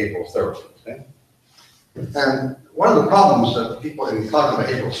cognitive behavioral therapy. Okay? And one of the problems that people in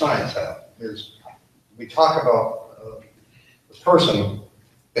cognitive behavioral science have is we talk about the person,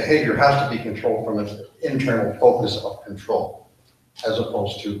 behavior has to be controlled from an internal focus of control, as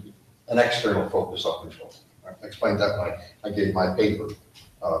opposed to an external focus of control. I explained that when I gave my paper.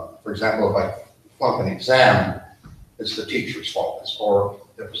 For example, if I flunk an exam, it's the teacher's fault, or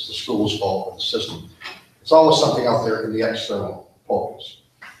if it's the school's fault or the system. It's always something out there in the external focus.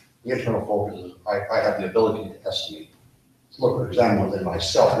 The internal focus is I have the ability to estimate, look, examine within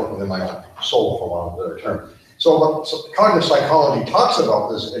myself, look within my own soul, for want of a better term. So cognitive psychology talks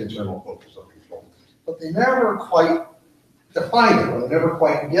about this internal focus of control, but they never quite define it, or they never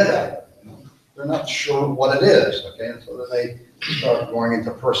quite get at it. You know? They're not sure what it is, okay? And so then they start going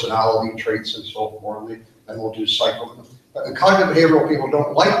into personality traits and so forth, and we'll do cycle. And cognitive behavioral people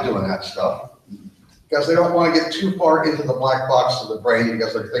don't like doing that stuff because they don't want to get too far into the black box of the brain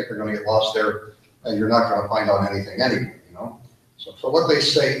because they think they're going to get lost there and you're not going to find out anything anyway, you know? So what they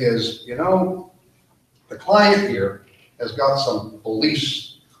say is, you know, the client here has got some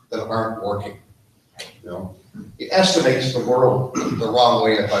beliefs that aren't working, you know? He estimates the world the wrong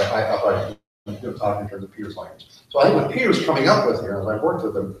way if I talking in terms of Peter's language. So I think what Peter's coming up with here, as I've worked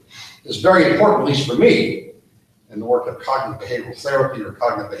with him, is very important, at least for me, in the work of cognitive behavioral therapy or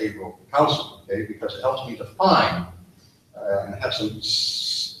cognitive behavioral counseling, okay, because it helps me define and have some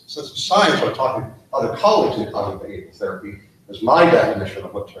science when I'm talking to other colleagues in cognitive behavioral therapy, is my definition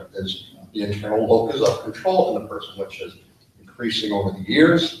of what is the internal locus of control in the person, which is increasing over the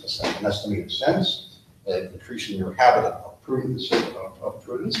years, an estimated sense, increasing your habit of prudence,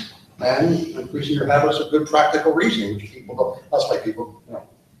 and increasing your habits of good practical reasoning, which people don't, that's why people, you know,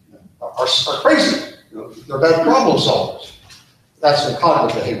 are crazy. You know, they're bad problem solvers. That's in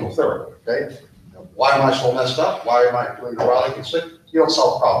cognitive behavioral therapy, okay? You know, why am I so messed up? Why am I doing neurotic and sick? You don't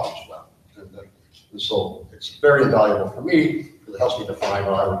solve problems well. And so it's very invaluable for me because it helps me define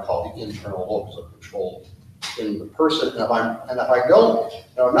what I would call the internal locus of control in the person. And if I don't, you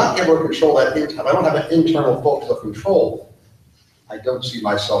know, I'm not able to control that, if I don't have an internal focus of control, I don't see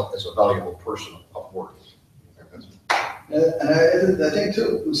myself as a valuable person of worth. And I think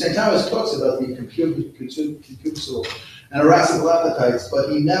too, St. Thomas talks about the concupiscible and irascible appetites, but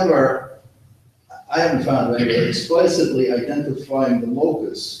he never, I haven't found anybody explicitly identifying the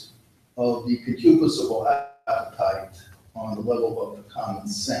locus of the concupiscible appetite on the level of the common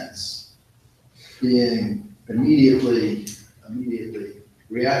sense, being immediately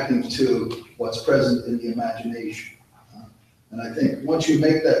reacting to what's present in the imagination. And I think once you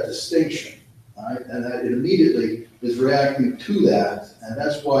make that distinction, right, and that it immediately is reacting to that, and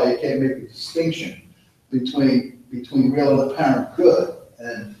that's why you can't make a distinction between real and apparent good,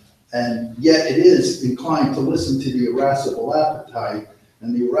 and yet it is inclined to listen to the irascible appetite,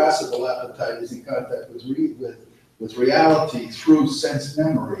 and the irascible appetite is in contact with reality through sense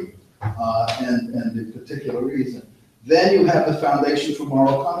memory and the particular reason. Then you have the foundation for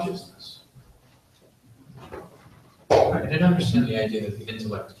moral consciousness. I didn't understand the idea that the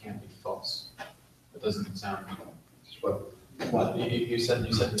intellect can't be false. That doesn't sound. What, you said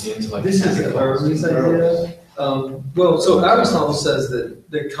the intellect. This is a Vermes idea? Well, so Aristotle says that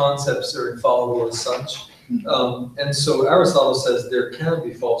the concepts are infallible as such. And so Aristotle says there can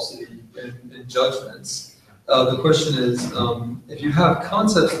be falsity in judgments. The question is, if you have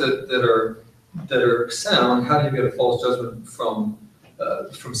concepts that are sound, how do you get a false judgment from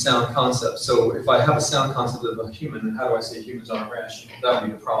sound concepts? So if I have a sound concept of a human, how do I say humans aren't rational? That would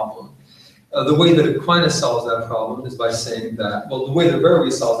be a problem. The way that Aquinas solves that problem is by saying that, well, the way that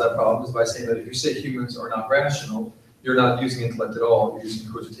Vermes solves that problem is by saying that if you say humans are not rational, you're not using intellect at all, you're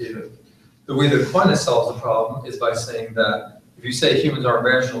using cogitative. The way that Aquinas solves the problem is by saying that if you say humans aren't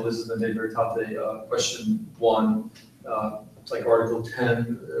rational, this is the De Veritate, question 1, it's like Article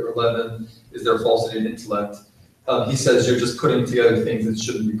 10 or 11, is there falsity in intellect? He says you're just putting together things that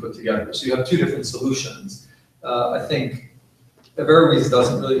shouldn't be put together. So you have two different solutions. I think Vermes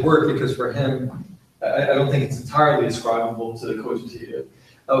doesn't really work because for him, I don't think it's entirely ascribable to the cogitative.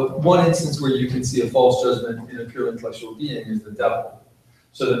 One instance where you can see a false judgment in a pure intellectual being is the devil.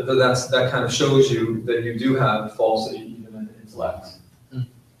 So that kind of shows you that you do have falsity even in intellect.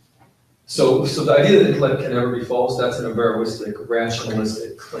 So the idea that intellect can never be false, that's an Averroistic,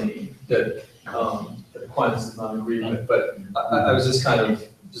 rationalistic claim that Aquinas does not agree with. But I was just kind of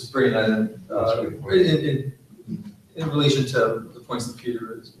bringing that in relation to the points that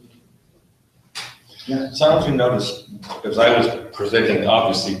Peter is making. Yeah, so I don't know if you noticed, because I was presenting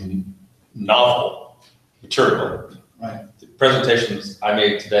obviously novel material. Right. The presentations I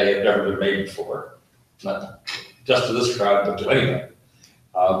made today have never been made before, not just to this crowd, but to anyone.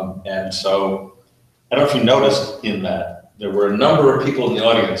 And so I don't know if you noticed in that, there were a number of people in the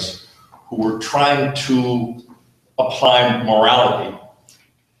audience who were trying to apply morality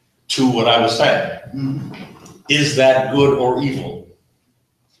to what I was saying. Mhm. Is that good or evil?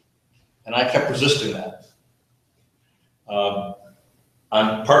 And I kept resisting that.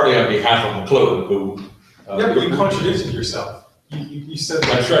 I'm partly on behalf of McLuhan, who. Yeah, but you contradicted yourself. You said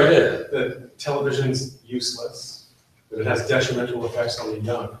I'm sure I did. that television's useless, that it has detrimental effects on the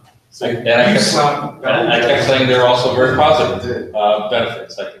young. So And I kept saying there are also very positive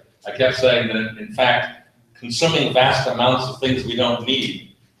benefits. I kept saying that, in fact, consuming vast amounts of things we don't need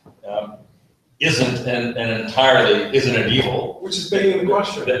isn't an evil. Which is begging the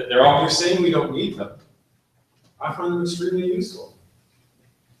question. They're all, You're saying we don't need them. I find them extremely useful.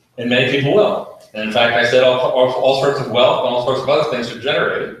 and many people will. And in fact, I said all sorts of wealth and all sorts of other things are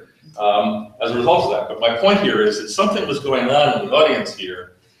generated as a result of that. But my point here is that something was going on in the audience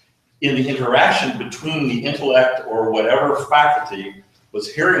here in the interaction between the intellect or whatever faculty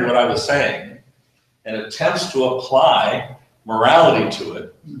was hearing what I was saying and attempts to apply morality to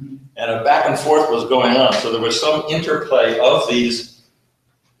it. And a back and forth was going on. So there was some interplay of these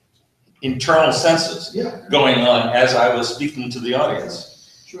internal senses going on as I was speaking to the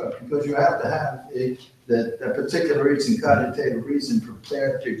audience. Sure, because you have to have that particular reason, cogitative reason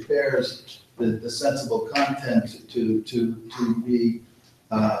prepares the sensible content to be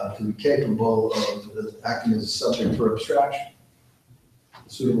capable of acting as a subject for abstraction, a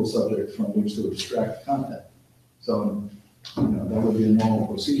suitable subject from which to abstract content. So, that would be a normal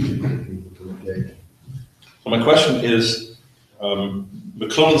procedure for people to engage. So my question is,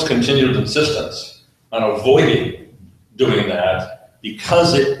 McLuhan's continued insistence on avoiding doing that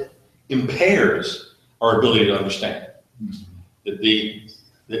because it impairs our ability to understand.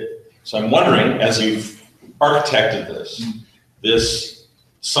 So I'm wondering, as you've architected this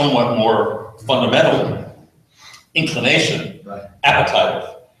somewhat more fundamental inclination,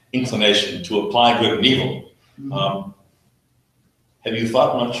 appetitive inclination to apply good and evil, have you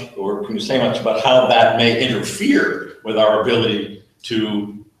thought much, or can you say much about how that may interfere with our ability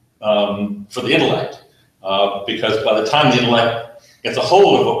to, for the intellect? Because by the time the intellect gets a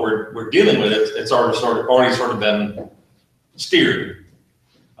hold of what we're dealing with, it's already sort of been steered,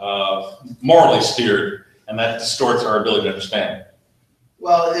 morally steered, and that distorts our ability to understand.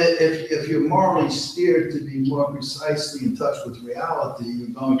 Well, if you're morally steered to be more precisely in touch with reality, you're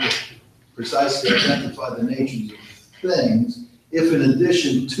going to precisely identify the natures of things. If in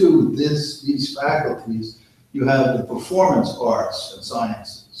addition to these faculties, you have the performance arts and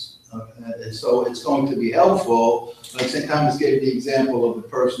sciences. And so it's going to be helpful. Like St. Thomas gave the example of the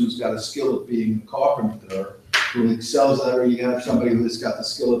person who's got a skill at being a carpenter, who excels at, or you have somebody who's got the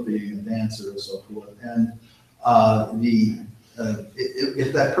skill of being a dancer or so forth. And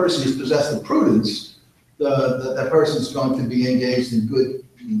if that person is possessed of prudence, that person is going to be engaged in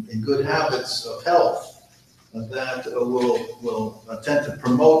good habits of health that will tend to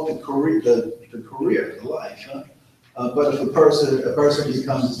promote the career, the life. But if a person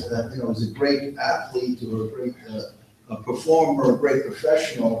becomes, is a great athlete or a great a performer, a great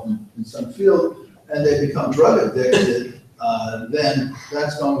professional in some field, and they become drug addicted, then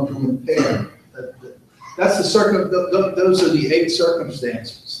that's going to impair. That's those are the 8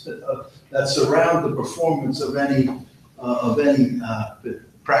 circumstances that surround the performance of any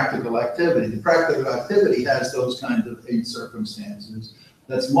practical activity. The practical activity has those kinds of 8 circumstances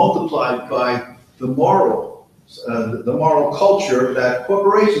that's multiplied by the moral culture that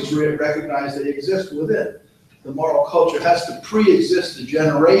corporations recognize they exist within. The moral culture has to pre-exist the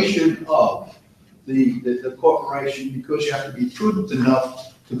generation of the corporation, because you have to be prudent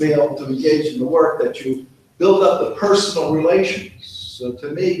enough to be able to engage in the work that you build up the personal relations. So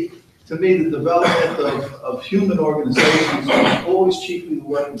to me, the development of human organizations is always chiefly the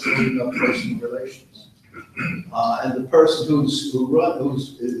work of building up personal relations. And the person who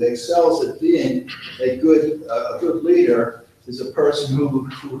excels at being a good leader is a person who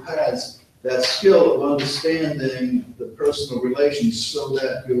has that skill of understanding the personal relations, so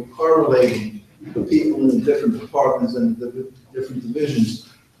that you're correlating the people in different departments and the different divisions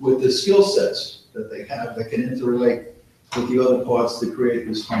with the skill sets that they have that can interrelate with the other parts to create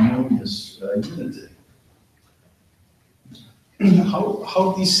this harmonious unity.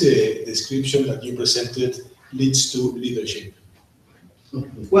 How this description that you presented leads to leadership?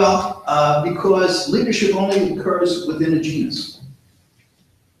 Well, because leadership only occurs within a genus.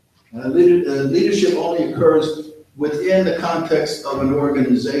 Leadership only occurs within the context of an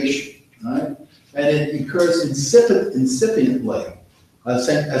organization, right? And it occurs incipiently. As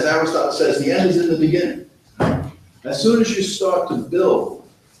Aristotle says, the end is in the beginning. As soon as you start to build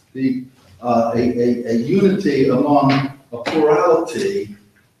a unity among a plurality,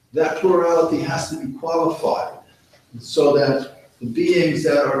 that plurality has to be qualified so that the beings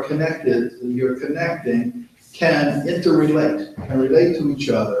that are connected, that you're connecting, can interrelate and relate to each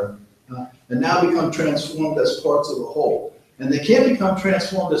other, and now become transformed as parts of a whole. And they can't become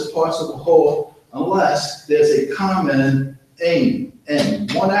transformed as parts of a whole unless there's a common aim,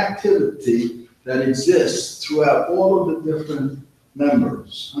 and one activity that exists throughout all of the different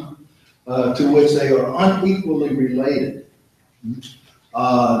members, to which they are unequally related,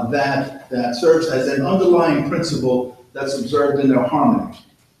 that serves as an underlying principle that's observed in their harmony,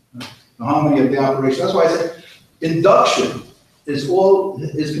 the harmony of the operation. That's why I say induction is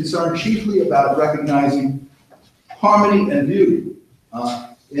concerned chiefly about recognizing harmony and beauty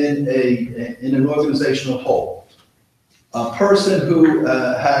in an organizational whole. A person who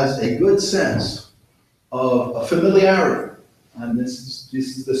has a good sense of familiarity, and this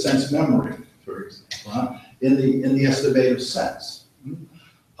is the sense memory, for example, in the estimative sense,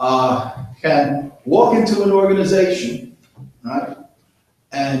 can walk into an organization, right,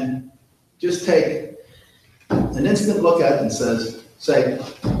 and just take an instant look at it and say,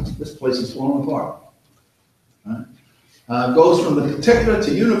 this place is falling apart. Right? Goes from the particular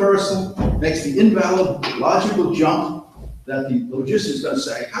to universal, makes the invalid logical jump that the logician is going to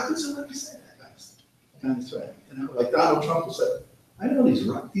say, how can somebody say that kind of thing? You know, like Donald Trump will say, I know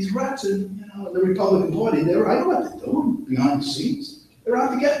these rats in the Republican Party, I know what they're doing behind the scenes. They're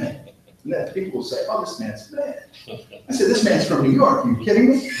out to get me. And then people will say, oh, this man's mad. I said, this man's from New York. Are you kidding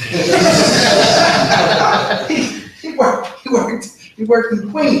me? He worked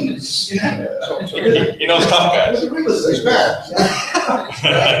in Queens. You knows tough guys. He's bad.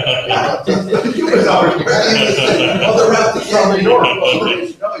 You was already ready. Other rats from New York.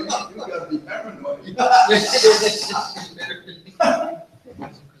 No, you got to be paranoid.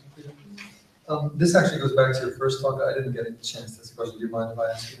 This actually goes back to your first talk. I didn't get a chance to ask a question. Do you mind if I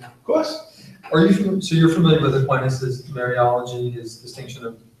ask you now? Of course. So you're familiar with Aquinas' Mariology, his distinction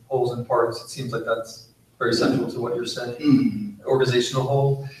of wholes and parts? It seems like that's very central to what you're saying. Mm-hmm. Organizational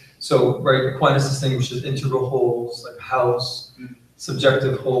whole. So, right, Aquinas distinguishes integral wholes, like house.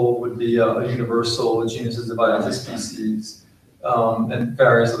 Subjective whole would be a universal. A genus is divided into species, and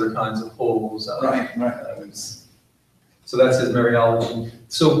various other kinds of wholes. Right. So that's his Mariology.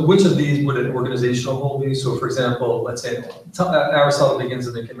 So which of these would an organizational whole be? So for example, let's say Aristotle begins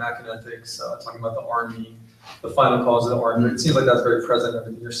in the Machinetics, talking about the army, the final cause of the army. It seems like that's very present in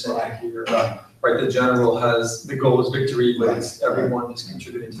everything you're saying here. Right, the general has, the goal is victory, but everyone is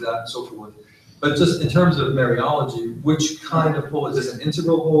contributing to that and so forth. But just in terms of Mariology, which kind of whole? Is this an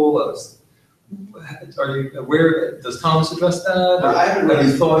integral whole? Are you aware, does Thomas address that? I haven't Have you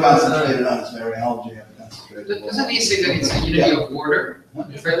really thought about that? concentrated on his Mariology. Doesn't he say that it's a unity of order? What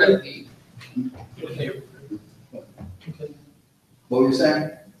were you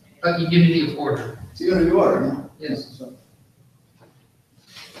saying? A unity of order. It's a unity of order, no? Yes. So,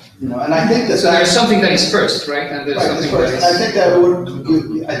 and I think that So there's something that is first, right? And there's something that is.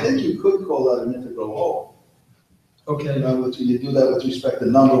 I think you could call that an integral whole. Okay. You do that with respect to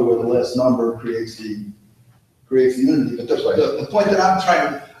number, where the last number creates the unity. But the point that I'm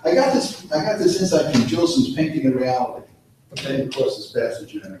trying, I got this insight from Gilson's Painting in Reality. Okay, of course, this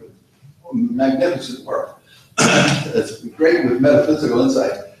passage in it, magnificent work. It's great with metaphysical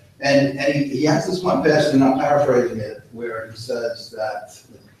insight. And he has this one passage, and I'm paraphrasing it, where he says that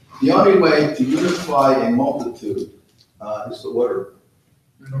the only way to unify a multitude is to order.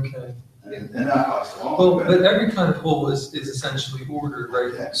 Okay. And I Well, but every kind of whole is essentially ordered,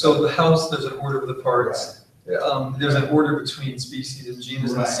 right? Yeah. So the house, there's an order of the parts. There's an order between species and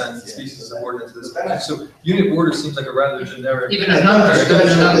genus, in a Right, sense, yeah. species is subordinate to this. So unit order seems like a rather generic. Even a number, There's even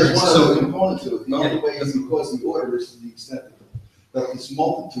a number. one So- other component to it. The only way you can cause the order is to the extent that this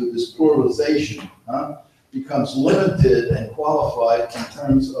multitude, this pluralization, becomes limited and qualified in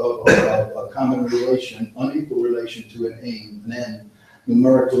terms of a common relation, unequal relation to an aim, an end,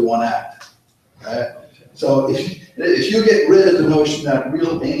 numerically one act. Right? So if you get rid of the notion that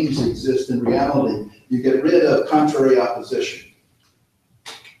real aims exist in reality, you get rid of contrary opposition.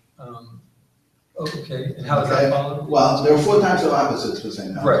 Okay, and how does that follow? Well, there are 4 types of opposites for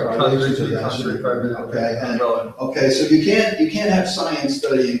St. Right, Contradiction, contradictory, contrary, okay, and relevant. okay, so you can't have science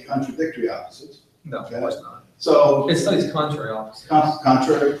studying contradictory opposites. No, of course not. So It studies contrary opposites.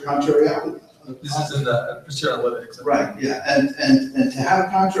 contrary opposites. This is in the pursuit analytics. Right, yeah, and to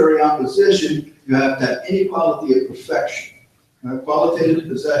have contrary opposition, you have to have inequality of perfection, qualitative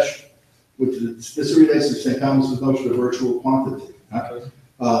possession, which this relates to St. Thomas's notion of virtual quantity. Okay.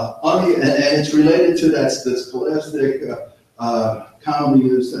 And it's related to that scholastic, commonly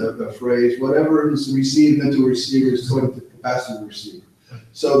used phrase, whatever is received into a receiver is according to the capacity of the receiver.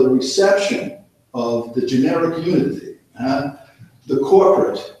 So the reception of the generic unity, the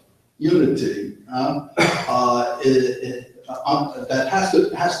corporate unity, that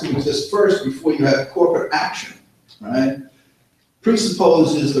has to exist first before you have corporate action, right?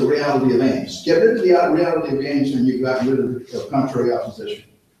 Presupposes the reality of aims. Get rid of the reality of aims and you've got rid of the contrary opposition.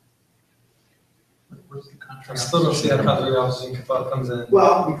 I still don't see how contrary opposition comes in.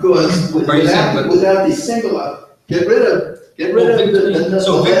 Well, because Are you saying that- without the single, get rid of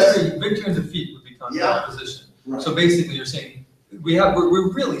So the last. victory and defeat would be contrary Yeah. opposition. Right. So basically, you're saying, we're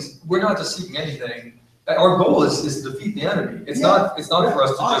not just seeking anything. Our goal is to defeat the enemy. It's not for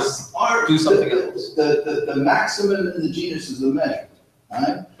us to just do something else. The maximum in the genus is the measure,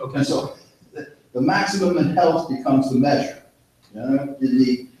 right? Okay. And so the maximum in health becomes the measure, you know, in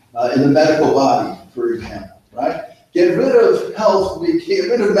the medical body, for example, right? Get rid of health, get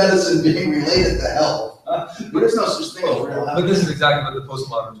rid of medicine being related to health. There is no such thing as real health. But this is exactly what the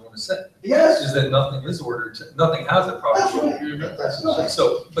postmoderns want to say, Yes, is that nothing is ordered, nothing has a proper that's order. right. That's right.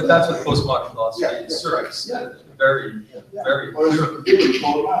 So, but that's what postmodern philosophy Yeah, that's serves, right. very, Yeah. very Or clear. it's really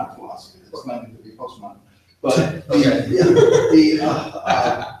postmodern philosophy. It's not meant to be postmodern. But, Okay.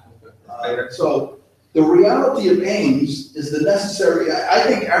 so the reality of aims is the necessary, I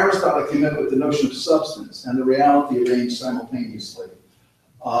think Aristotle came up with the notion of substance and the reality of aims simultaneously.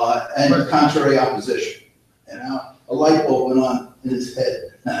 And contrary opposition. You know, a light bulb went on in his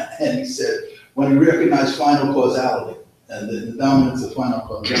head, and he said, when he recognized final causality and the dominance of final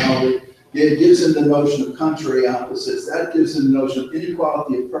causality, it gives him the notion of contrary opposites. That gives him the notion of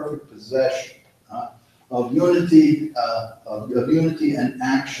inequality of perfect possession, of unity and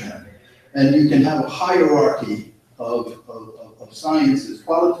action. And you can have a hierarchy of sciences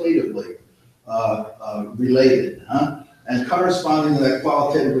qualitatively related, and corresponding to that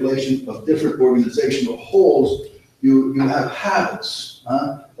qualitative relation of different organizational wholes, you have habits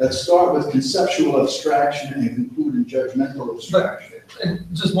that start with conceptual abstraction and conclude in judgmental abstraction. And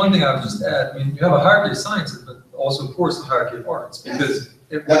just one thing I would just add, I mean, you have a hierarchy of sciences, but also, of course, a hierarchy of arts, because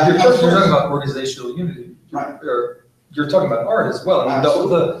if you're talking about organizational unity, Right. you're talking about art as well. I mean,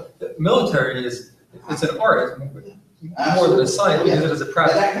 Absolutely. the military it's an art, it's more than a science, because it is a And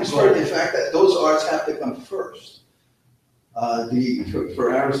practice. that comes from the fact that those arts have to come first.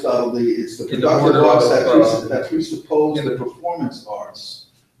 For Aristotle, it's the In the productive order arts of, that presuppose in the the- performance arts.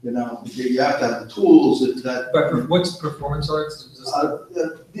 You know, you have to have the tools that. But what's performance arts? Is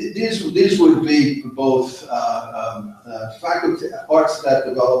this- These would be both faculty arts that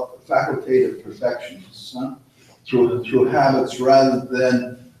develop facultative perfections through habits rather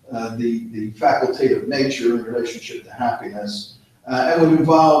than the facultative nature in relationship to happiness. It would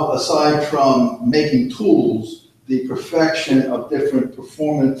involve, aside from making tools, the perfection of different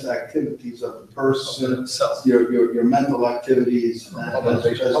performance activities of the person, Itself. your mental activities, as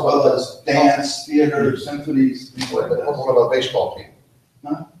well as dance, theater, symphonies, things like What that. about a baseball team?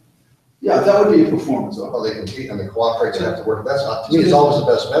 Yeah, that would be a performance art. How they compete and they cooperate, they have to work, that's not, to me, it's always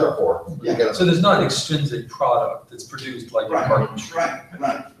the best metaphor. You get So there's not an extrinsic product that's produced like a cartoon.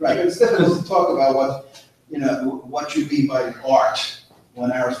 Right. It's difficult to talk about what, what you mean by art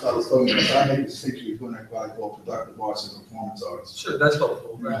when Aristotle's talking about, so I make a distinction between what I call productive arts and performance arts. Sure, that's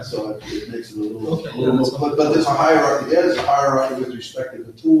helpful, right? So it makes it a little, Okay, yeah, that's fine. but there's a hierarchy, there's a hierarchy with respect to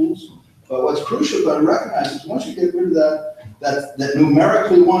the tools. But what's crucial to recognize is once you get rid of that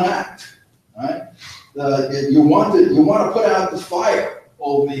numerically one act, right? You want to put out the fire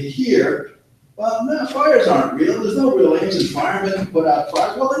over here. Well, no, fires aren't real. There's no real aims in firemen to put out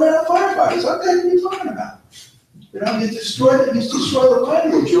fires. Well, they're not firefighters. What the heck are you talking about? You destroy the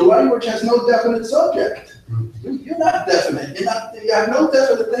language. Your language has no definite subject. You're not definite. You have no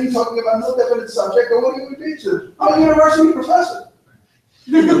definite thing talking about no definite subject. Or what do you be to? I'm a university professor.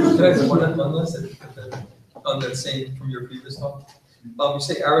 Can I say one last thing on that same from your previous talk? You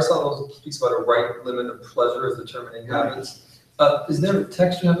say Aristotle speaks about a right limit of pleasure as determining habits. Is there a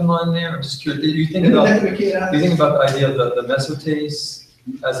text you have in mind there? I'm just curious. Do you think about the idea of the mesotes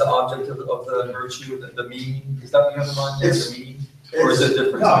as the object of the virtue, the meaning? Is that what you have in mind there, the meaning? Or is it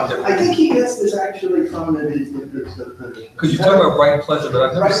different? No, I think he gets this actually from the. Because you talk about right pleasure, but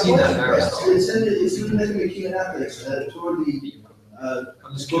I've never seen that in Aristotle. It's in the Nicomachean Ethics, toward the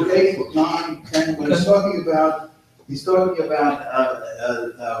book 8, book 9, 10, when he's talking about the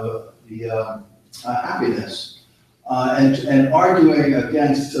happiness and arguing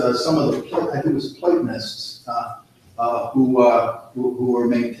against some of the I think it was Platonists who were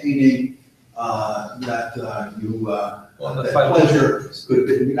maintaining that pleasure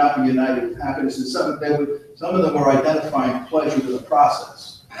could not be united with happiness, and some of them were identifying pleasure with a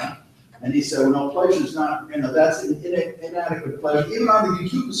process. And he said, well, no, pleasure is not, that's an inadequate pleasure, even on the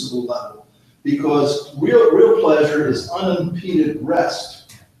concupiscible level, because real pleasure is unimpeded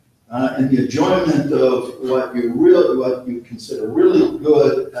rest and the enjoyment of what you consider really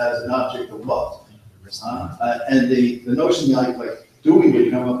good as an object of love. And the notion like Dewey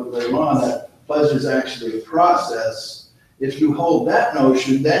would come up with later on, that pleasure is actually a process. If you hold that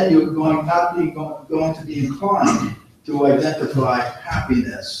notion, then you're going to be inclined to identify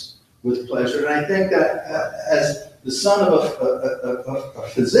happiness with pleasure. And I think that as the son of a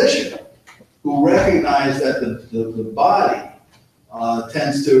physician who recognized that the body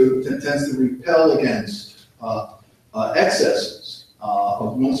tends to repel against excesses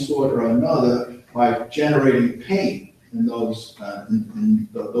of one sort or another by generating pain in those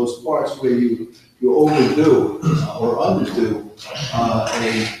parts where you overdo or underdo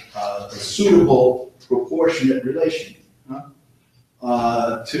a suitable proportionate relation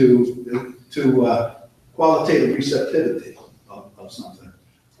to qualitative receptivity of something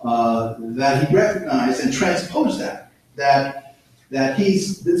that he recognized and transposed that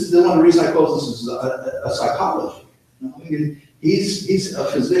this is the one reason I call this a psychology. He's a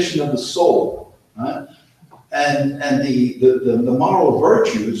physician of the soul, right? And the moral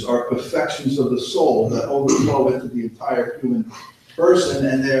virtues are perfections of the soul that overflow into the entire human person,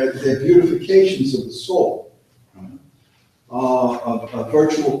 and they're beautifications of the soul. Of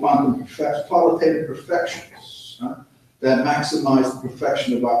virtual qualitative perfections that maximize the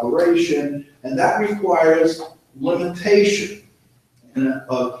perfection of operation, and that requires limitation. And,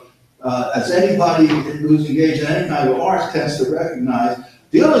 as anybody who's engaged in any kind of art tends to recognize,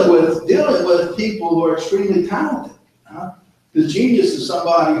 dealing with people who are extremely talented. The genius of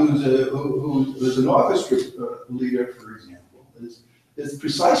somebody who's an orchestra leader, for example, is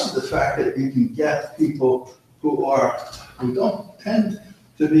precisely the fact that you can get people who don't tend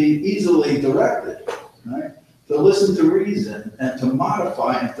to be easily directed, right? To listen to reason and to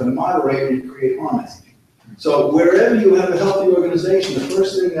modify and to moderate and create harmony. So wherever you have a healthy organization, the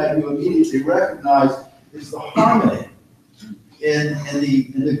first thing that you immediately recognize is the harmony in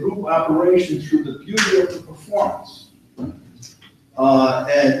the group operation through the beauty of the performance.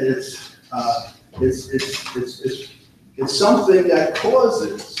 And it's something that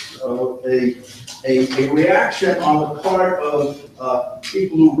causes a reaction on the part of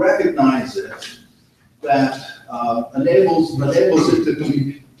people who recognize it that enables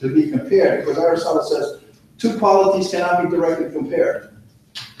it to be compared. Because Aristotle says two qualities cannot be directly compared.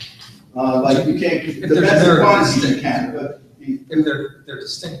 Like you can't, the best quantity you can, but if they're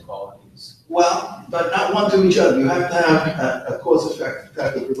distinct qualities. Well, but not one to each other. You have to have a cause-effect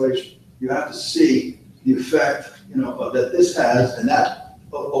type of relation. You have to see the effect, that this has and that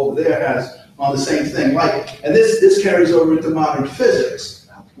over there has on the same thing. And this carries over into modern physics,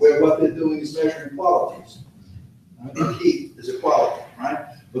 where what they're doing is measuring qualities. Heat is a quality, right?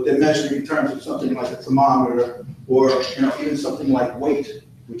 But they're measuring in terms of something like a thermometer, or even something like weight.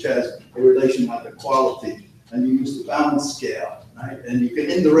 which has a relation like equality, and you use the balance scale, right? And you can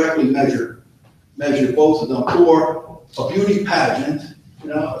indirectly measure both of them, or a beauty pageant,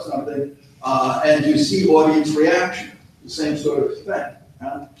 or something, and you see audience reaction, the same sort of thing.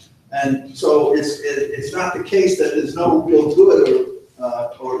 And so it's not the case that there's no real good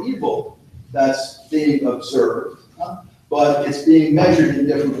or evil that's being observed, but it's being measured in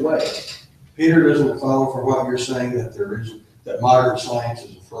different ways. Peter doesn't follow from what you're saying that modern science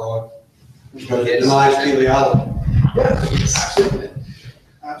is a fraud because it denies teleology. Yes, absolutely.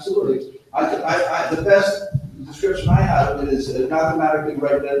 Absolutely. The best description I have of it is mathematically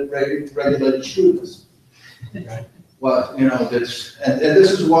regulated shrewdness. Well, that's, and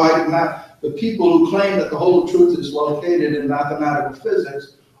this is why the people who claim that the whole of truth is located in mathematical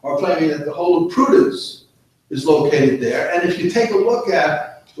physics are claiming that the whole of prudence is located there. And if you take a look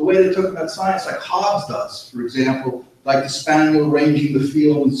at the way they talk about science, like Hobbes does, for example, like the spaniel ranging the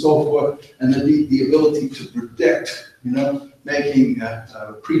field and so forth, and the ability to predict, making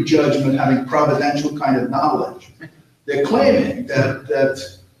a prejudgment, having providential kind of knowledge. They're claiming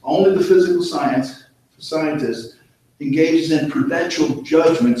that only the physical scientist engages in prudential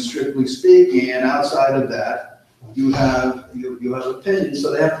judgment, strictly speaking, and outside of that, you have opinions.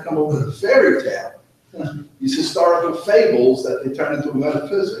 So they have to come up with a fairy tale, these historical fables that they turn into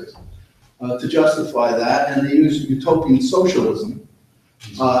metaphysics to justify that, and they use utopian socialism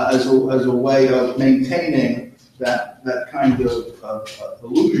as a way of maintaining that kind of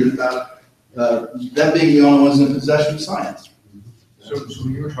illusion about them being the only ones in possession of science. So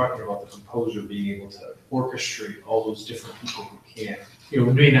when you were talking about the composer being able to orchestrate all those different people who can't,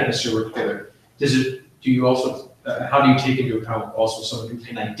 may not necessarily work together, how do you take into account also someone who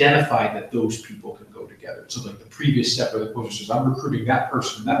can identify that those people can go together? So like the previous step where the composer says, I'm recruiting that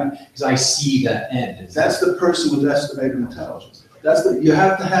person, because I see that end. That's the person with estimated intelligence. You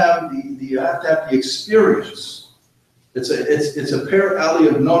have to have the experience. It's a per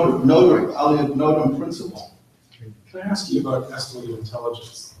alia notum principle. Can I ask you about estimated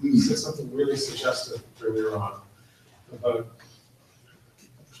intelligence? You said something really suggestive earlier on about,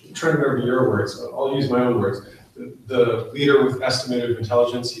 I'm trying to remember your words, but I'll use my own words. The leader with estimated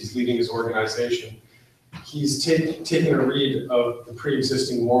intelligence, he's leading his organization. He's taking a read of the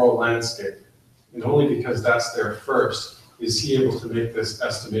pre-existing moral landscape. And only because that's there first is he able to make this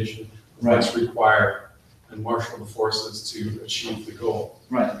estimation of what's required and marshal the forces to achieve the goal.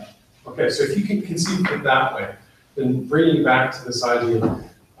 Right. Okay, so if you can conceive of it that way, then bringing back to this idea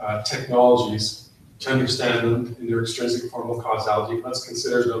of technologies, to understand them in their extrinsic formal causality, let's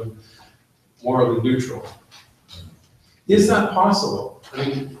consider them morally neutral. Is that possible? I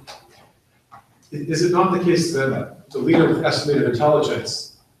mean, is it not the case that the leader with estimated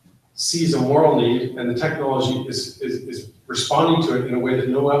intelligence sees a moral need and the technology is responding to it in a way that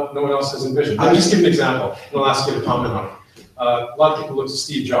no one else has envisioned? I'll just give an example, and I'll ask you to comment on it. A lot of people look to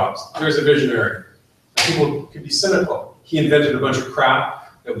Steve Jobs. There's a visionary. People could be cynical. He invented a bunch of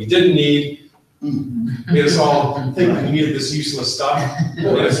crap that we didn't need, made us all think we needed this useless stuff,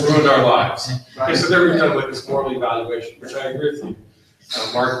 and it's ruined our lives. Okay, so there we've done like this moral evaluation, which I agree with you.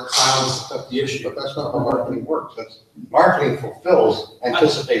 Mark clouds up the issue. But that's not how marketing works. Marketing fulfills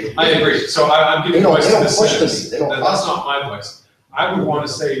anticipated. I agree. So I'm giving voice to this push sentence. them. That's not my voice. I would want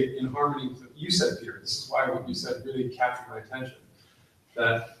to say, in harmony with what you said, Peter, this is why what you said really captured my attention,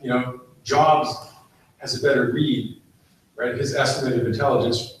 that, Jobs has a better read, right? His estimated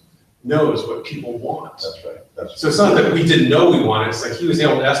intelligence knows what people want. That's right. So it's not that we didn't know we wanted, it's like he was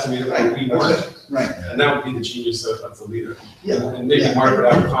able to estimate it like we weren't. Right. And that would be the genius of the leader. Yeah. And maybe Mark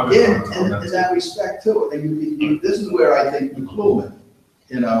would have a comment on that. In that respect too, this is where I think McLuhan,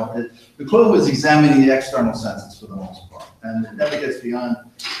 McLuhan was examining the external senses for the most part, and it never gets beyond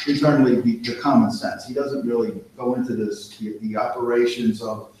internally the common sense. He doesn't really go into the operations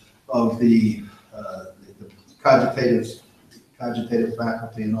of the cogitative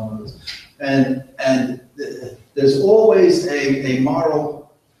faculty and all of this. And there's always a moral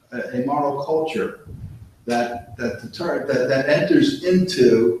culture that enters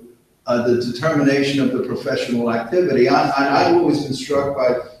into the determination of the professional activity. I've always been struck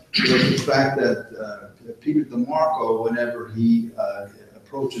by the fact that Peter DeMarco, whenever he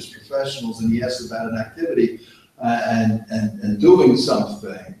approaches professionals and he asks about an activity and doing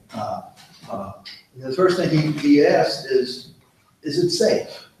something, the first thing he asks is it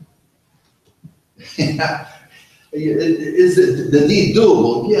safe? Is the deed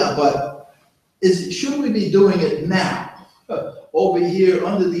doable? Yeah, but should we be doing it now, over here,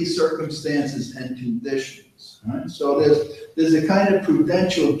 under these circumstances and conditions? Right? So there's a kind of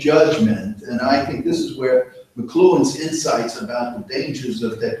prudential judgment, and I think this is where McLuhan's insights about the dangers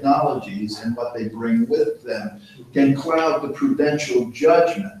of technologies and what they bring with them can cloud the prudential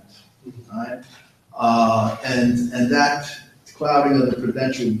judgment, right? And that clouding of the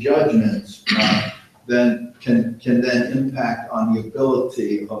prudential judgment then can then impact on the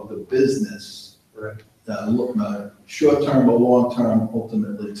ability of the business, short-term or long-term,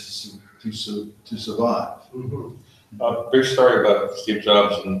 ultimately to survive. Brief story about Steve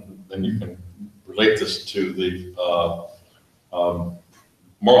Jobs, and then you can relate this to the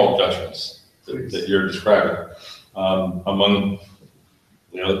moral judgments that you're describing. Among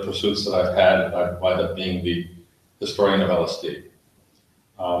the other pursuits that I've had, I wind up being the historian of LSD.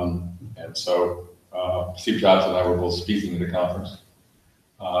 And so Steve Jobs and I were both speaking at a conference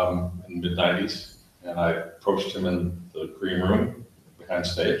in the mid-90s, and I approached him in the green room behind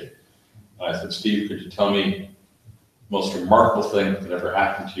stage. And I said, Steve, could you tell me the most remarkable thing that ever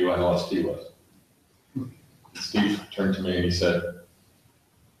happened to you on LSD was? And Steve turned to me and he said,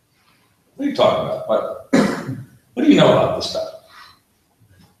 what are you talking about? What do you know about this stuff?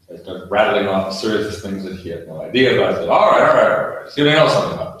 I started rattling off a series of things that he had no idea about. I said, all right. So you know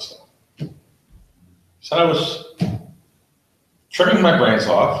something about this stuff. He said, I was trimming my brains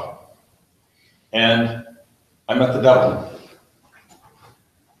off, and I met the devil.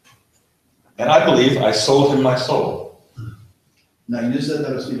 And I believe I sold him my soul. Now, you said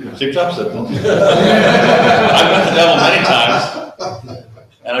that was Steve Jobs. Steve Jobs said that. I met the devil many times,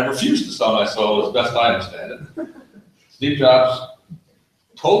 and I refused to sell my soul as best I understand it. Steve Jobs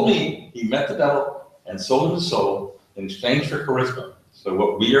told me he met the devil and sold him his soul in exchange for charisma. So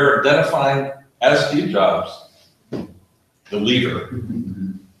what we are identifying as Steve Jobs, the leader,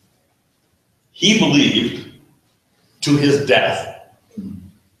 he believed to his death.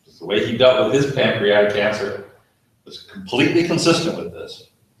 The way he dealt with his pancreatic cancer was completely consistent with this.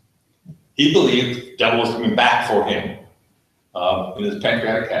 He believed the devil was coming back for him in his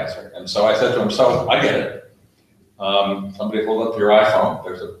pancreatic cancer. And so I said to him, so I get it. Somebody hold up your iPhone,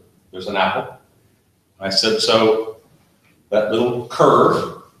 there's an apple. I said, so that little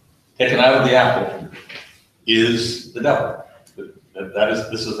curve taken out of the apple is the devil.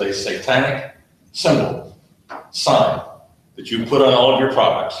 This is a satanic symbol, sign that you put on all of your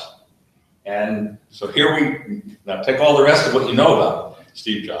products. And so here now take all the rest of what you know about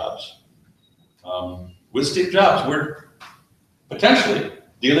Steve Jobs. With Steve Jobs, we're potentially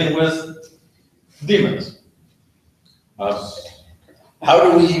dealing with demons. How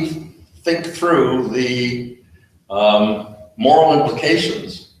do we think through the moral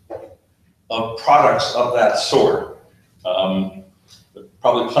implications of products of that sort?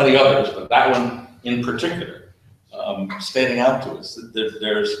 Probably plenty others, but that one in particular, standing out to us.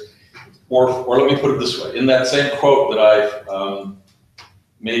 Or let me put it this way, in that same quote that I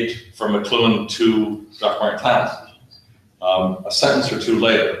made from McLuhan to Dr. Martin Towns, a sentence or two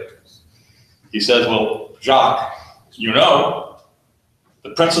later, he says, well, Jacques, you know, the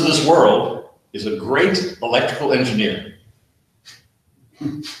prince of this world is a great electrical engineer.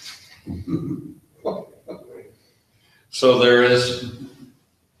 So there is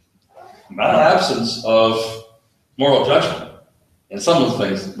not an absence of moral judgment in some of the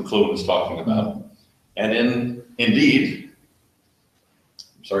things that McLuhan was talking about. And indeed,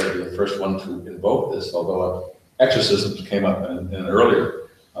 I'm sorry to be the first one to invoke this, although exorcisms came up in an earlier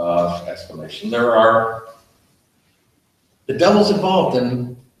explanation. The devil's involved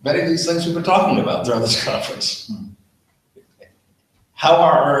in many of these things we've been talking about throughout this conference. How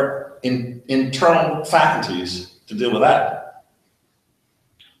are our internal faculties to deal with that?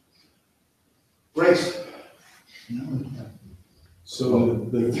 Grace. So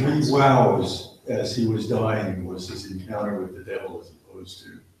the three wows as he was dying was his encounter with the devil as opposed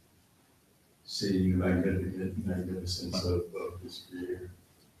to seeing the magnificence of his creator.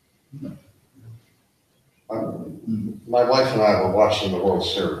 My wife and I were watching the World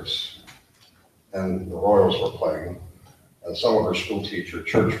Series, and the Royals were playing, and some of her school teacher,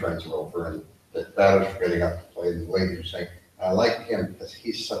 church friends were over, and the batters were getting up to play, and the ladies were saying, I like him because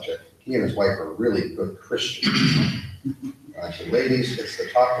he and his wife are really good Christians. And I said, ladies, it's the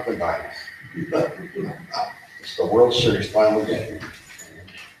talk of the night. It's the World Series final game.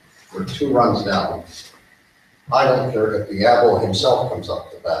 We're 2 runs down. I don't care if Diablo himself comes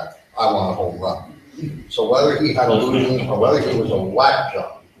up to bat. I want a home run. So whether he had a loon or whether he was a whack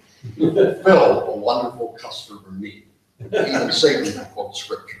job, Phil, a wonderful customer need. Even Satan can quote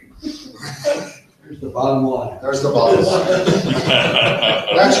scripture. Here's the bottom line. There's the bottom line.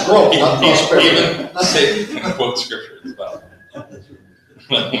 That's growth, not prosperity. Even Satan can quote scripture as well.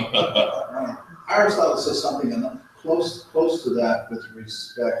 Aristotle says something close to that with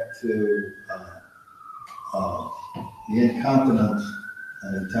respect to the incontinent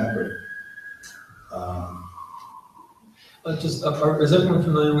and intemperate. Is everyone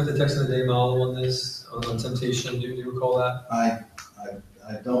familiar with the text of the day model on this, on temptation? Do you recall that?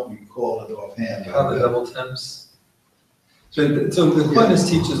 I don't recall it offhand. How the devil tempts? So the Aquinas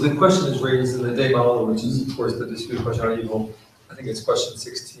teaches, the question is raised in the day model, which is of course the disputed question on evil. I think it's question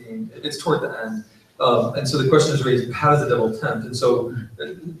 16. It's toward the end. And so the question is raised, how does the devil tempt? And so,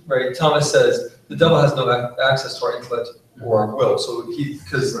 right, Thomas says, the devil has no access to our intellect or our will. So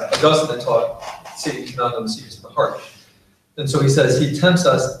because Augustine taught Satan cannot know the secrets of the heart. And so he says he tempts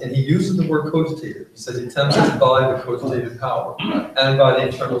us, and he uses the word cogitator. He says he tempts us by the cogitative power and by the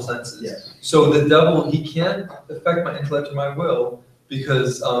internal senses. Yes. So the devil, he can't affect my intellect or my will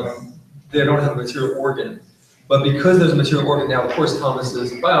because they don't have a material organ. But because there's a material organ now, of course,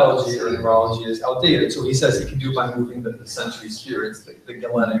 Thomas's biology or neurology is outdated. So he says he can do it by moving the sensory spirits, the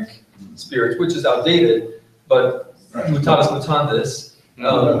galenic spirits, which is outdated. But mutatis mutandis.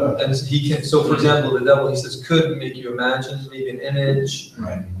 And he can, so for example, the devil, he says, could make you imagine maybe an image.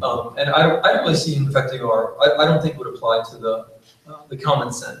 Right. And I don't really see him affecting I don't think it would apply to the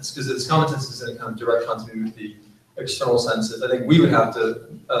common sense, because its common sense is in a kind of direct continuity with the external senses. I think we would have to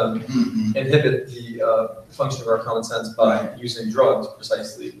inhibit the function of our common sense by using drugs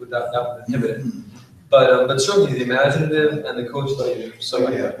precisely. That would inhibit it. But certainly the imaginative and the cogitative. So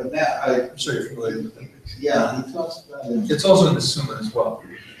yeah, but now I'm sure you're familiar with it. Yeah, he talks about it. It's also in the Summa as well.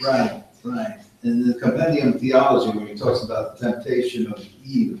 Right. In the Compendium Theology, when he talks about the temptation of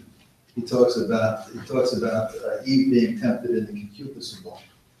Eve, he talks about Eve being tempted in the concupiscible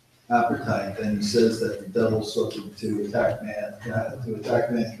appetite, and he says that the devil sought to attack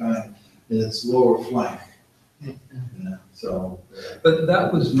mankind in its lower flank. So. But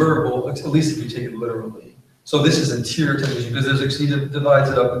that was verbal, at least if you take it literally. So this is interior temptation, because he divides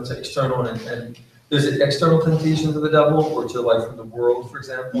it up into external and there's external temptations of the devil, which are like from the world, for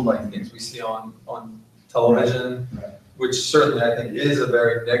example, like things we see on television, which certainly I think is a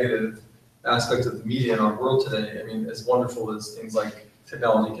very negative aspect of the media in our world today. I mean, as wonderful as things like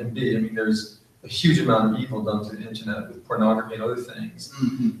technology can be, I mean, there's a huge amount of evil done to the internet with pornography and other things,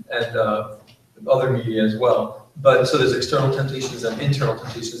 and other media as well. But so there's external temptations and internal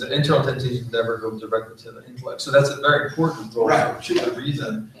temptations, and internal temptations never go directly to the intellect. So that's a very important role for good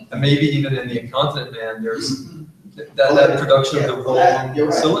reason. And maybe even in the incontinent man, there's that production of the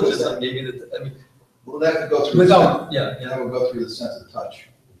wrong syllogism. Maybe that, I mean, well, that could go through. Without, that would go through the sense of touch.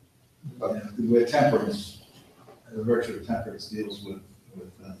 Where temperance, the virtue of temperance deals with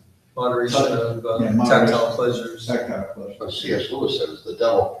moderation of tactile pleasures. But C.S. Lewis says the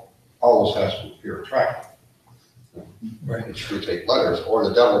devil always has to appear attractive. Right. In screwtape letters, or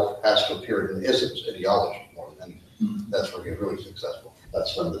the devil has to appear in isms, ideology, more than anything. That's where he's really successful.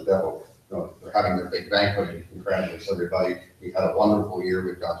 That's when the devil, they're having their big banquet and he congratulates everybody. We had a wonderful year.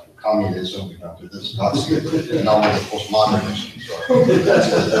 We've gone through communism, we've gone through this, Nazi, and now we're the postmodernism. So that's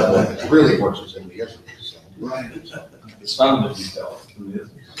what the devil really works as in the isms. So. Right. It's not in the detail.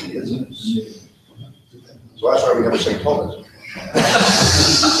 The isms. So that's why we never say Thomism.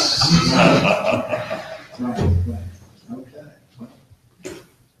 Okay.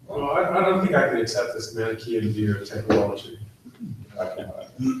 Well, I don't think I can accept this Manichaean view of technology.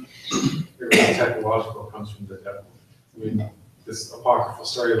 Everything technological comes from the devil. I mean, this apocryphal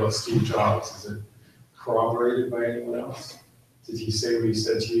story about Steve Jobs, is it corroborated by anyone else? Did he say what he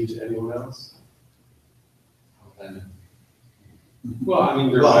said to you to anyone else? Well, I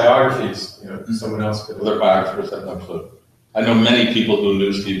mean, there are biographies, someone else could. Other biographers have no clue. I know many people who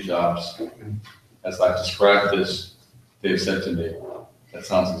knew Steve Jobs. As I described this, they've said to me, that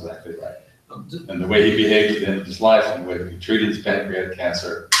sounds exactly right. And the way he behaved at the end of his life and the way he treated his pancreatic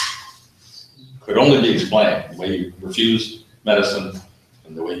cancer could only be explained. The way he refused medicine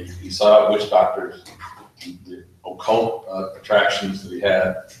and the way he sought out witch doctors, the occult attractions that he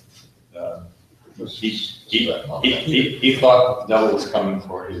had. He thought the devil was coming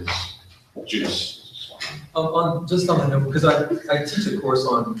for his juice. Just on the note, because I teach a course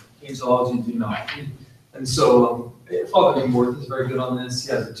on angelology and demonology, and so Father Ingworth is very good on this.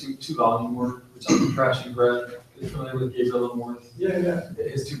 He has a two-volume work, which I'm crashing bread. You're familiar with Gabriel Ingworth? Yeah.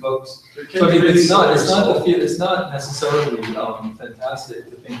 His 2 books. So I mean, it's not necessarily fantastic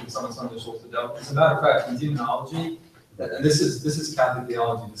to think that someone's under the soul of the devil. As a matter of fact, in demonology, and this is Catholic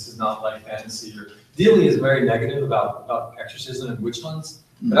theology. This is not like fantasy. Dealing is very negative about exorcism and witch hunts.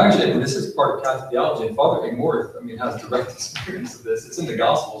 But actually, I mean, this is part of Catholic theology, and Father Ingworth, I mean, has direct experience of this. It's in the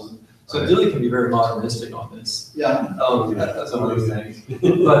Gospels, so Dilly can be very modernistic on this. Yeah. That's another thing.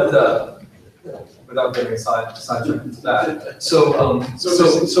 But without getting sidetracked into that, so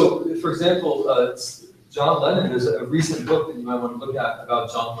for example, John Lennon, there's a recent book that you might want to look at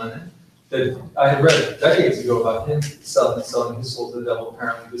about John Lennon that I had read decades ago about him selling his soul to the devil.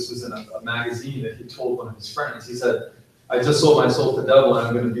 Apparently, this was in a magazine that he told one of his friends. He said, "I just sold my soul to the devil, and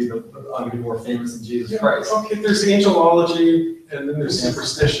I'm going to be more famous than Jesus Christ." Okay, there's angelology and then there's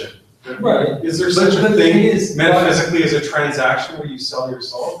superstition. Right. Is there But such a the thing thing is- metaphysically as a transaction where you sell your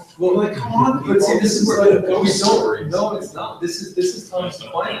soul? Well, Like, come on, but see, this is where like a we ghost story. don't. No, it's not. This is Thomas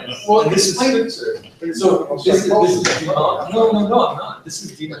Aquinas. Well, And this is explain scripture. So this is demonology. No, I'm not. This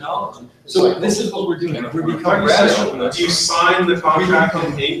is demonology. So this is what we're doing. We're becoming rational. Do you sign the contract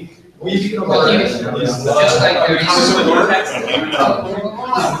in ink? We become Well, rational. just like there How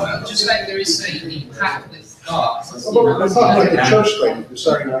is, just like there is a pact with God. I'm talking like the church thing, you're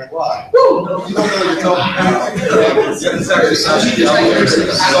Saturday Night Live. You don't know what you're talking about. Just like there is a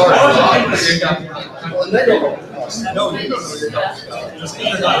pact with God. Well, and they don't know. No, you don't know your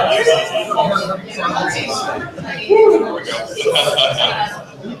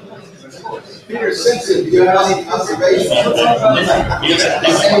Peter Simpson, do you have any observations?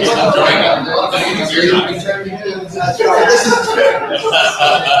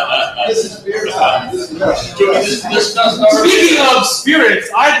 This is beer time. Speaking of spirits,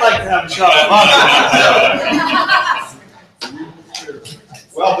 I'd like to have a shot of vodka.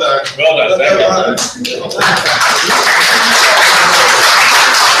 Well done. Well done, thank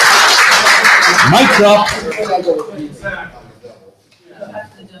Mic drop. Exactly.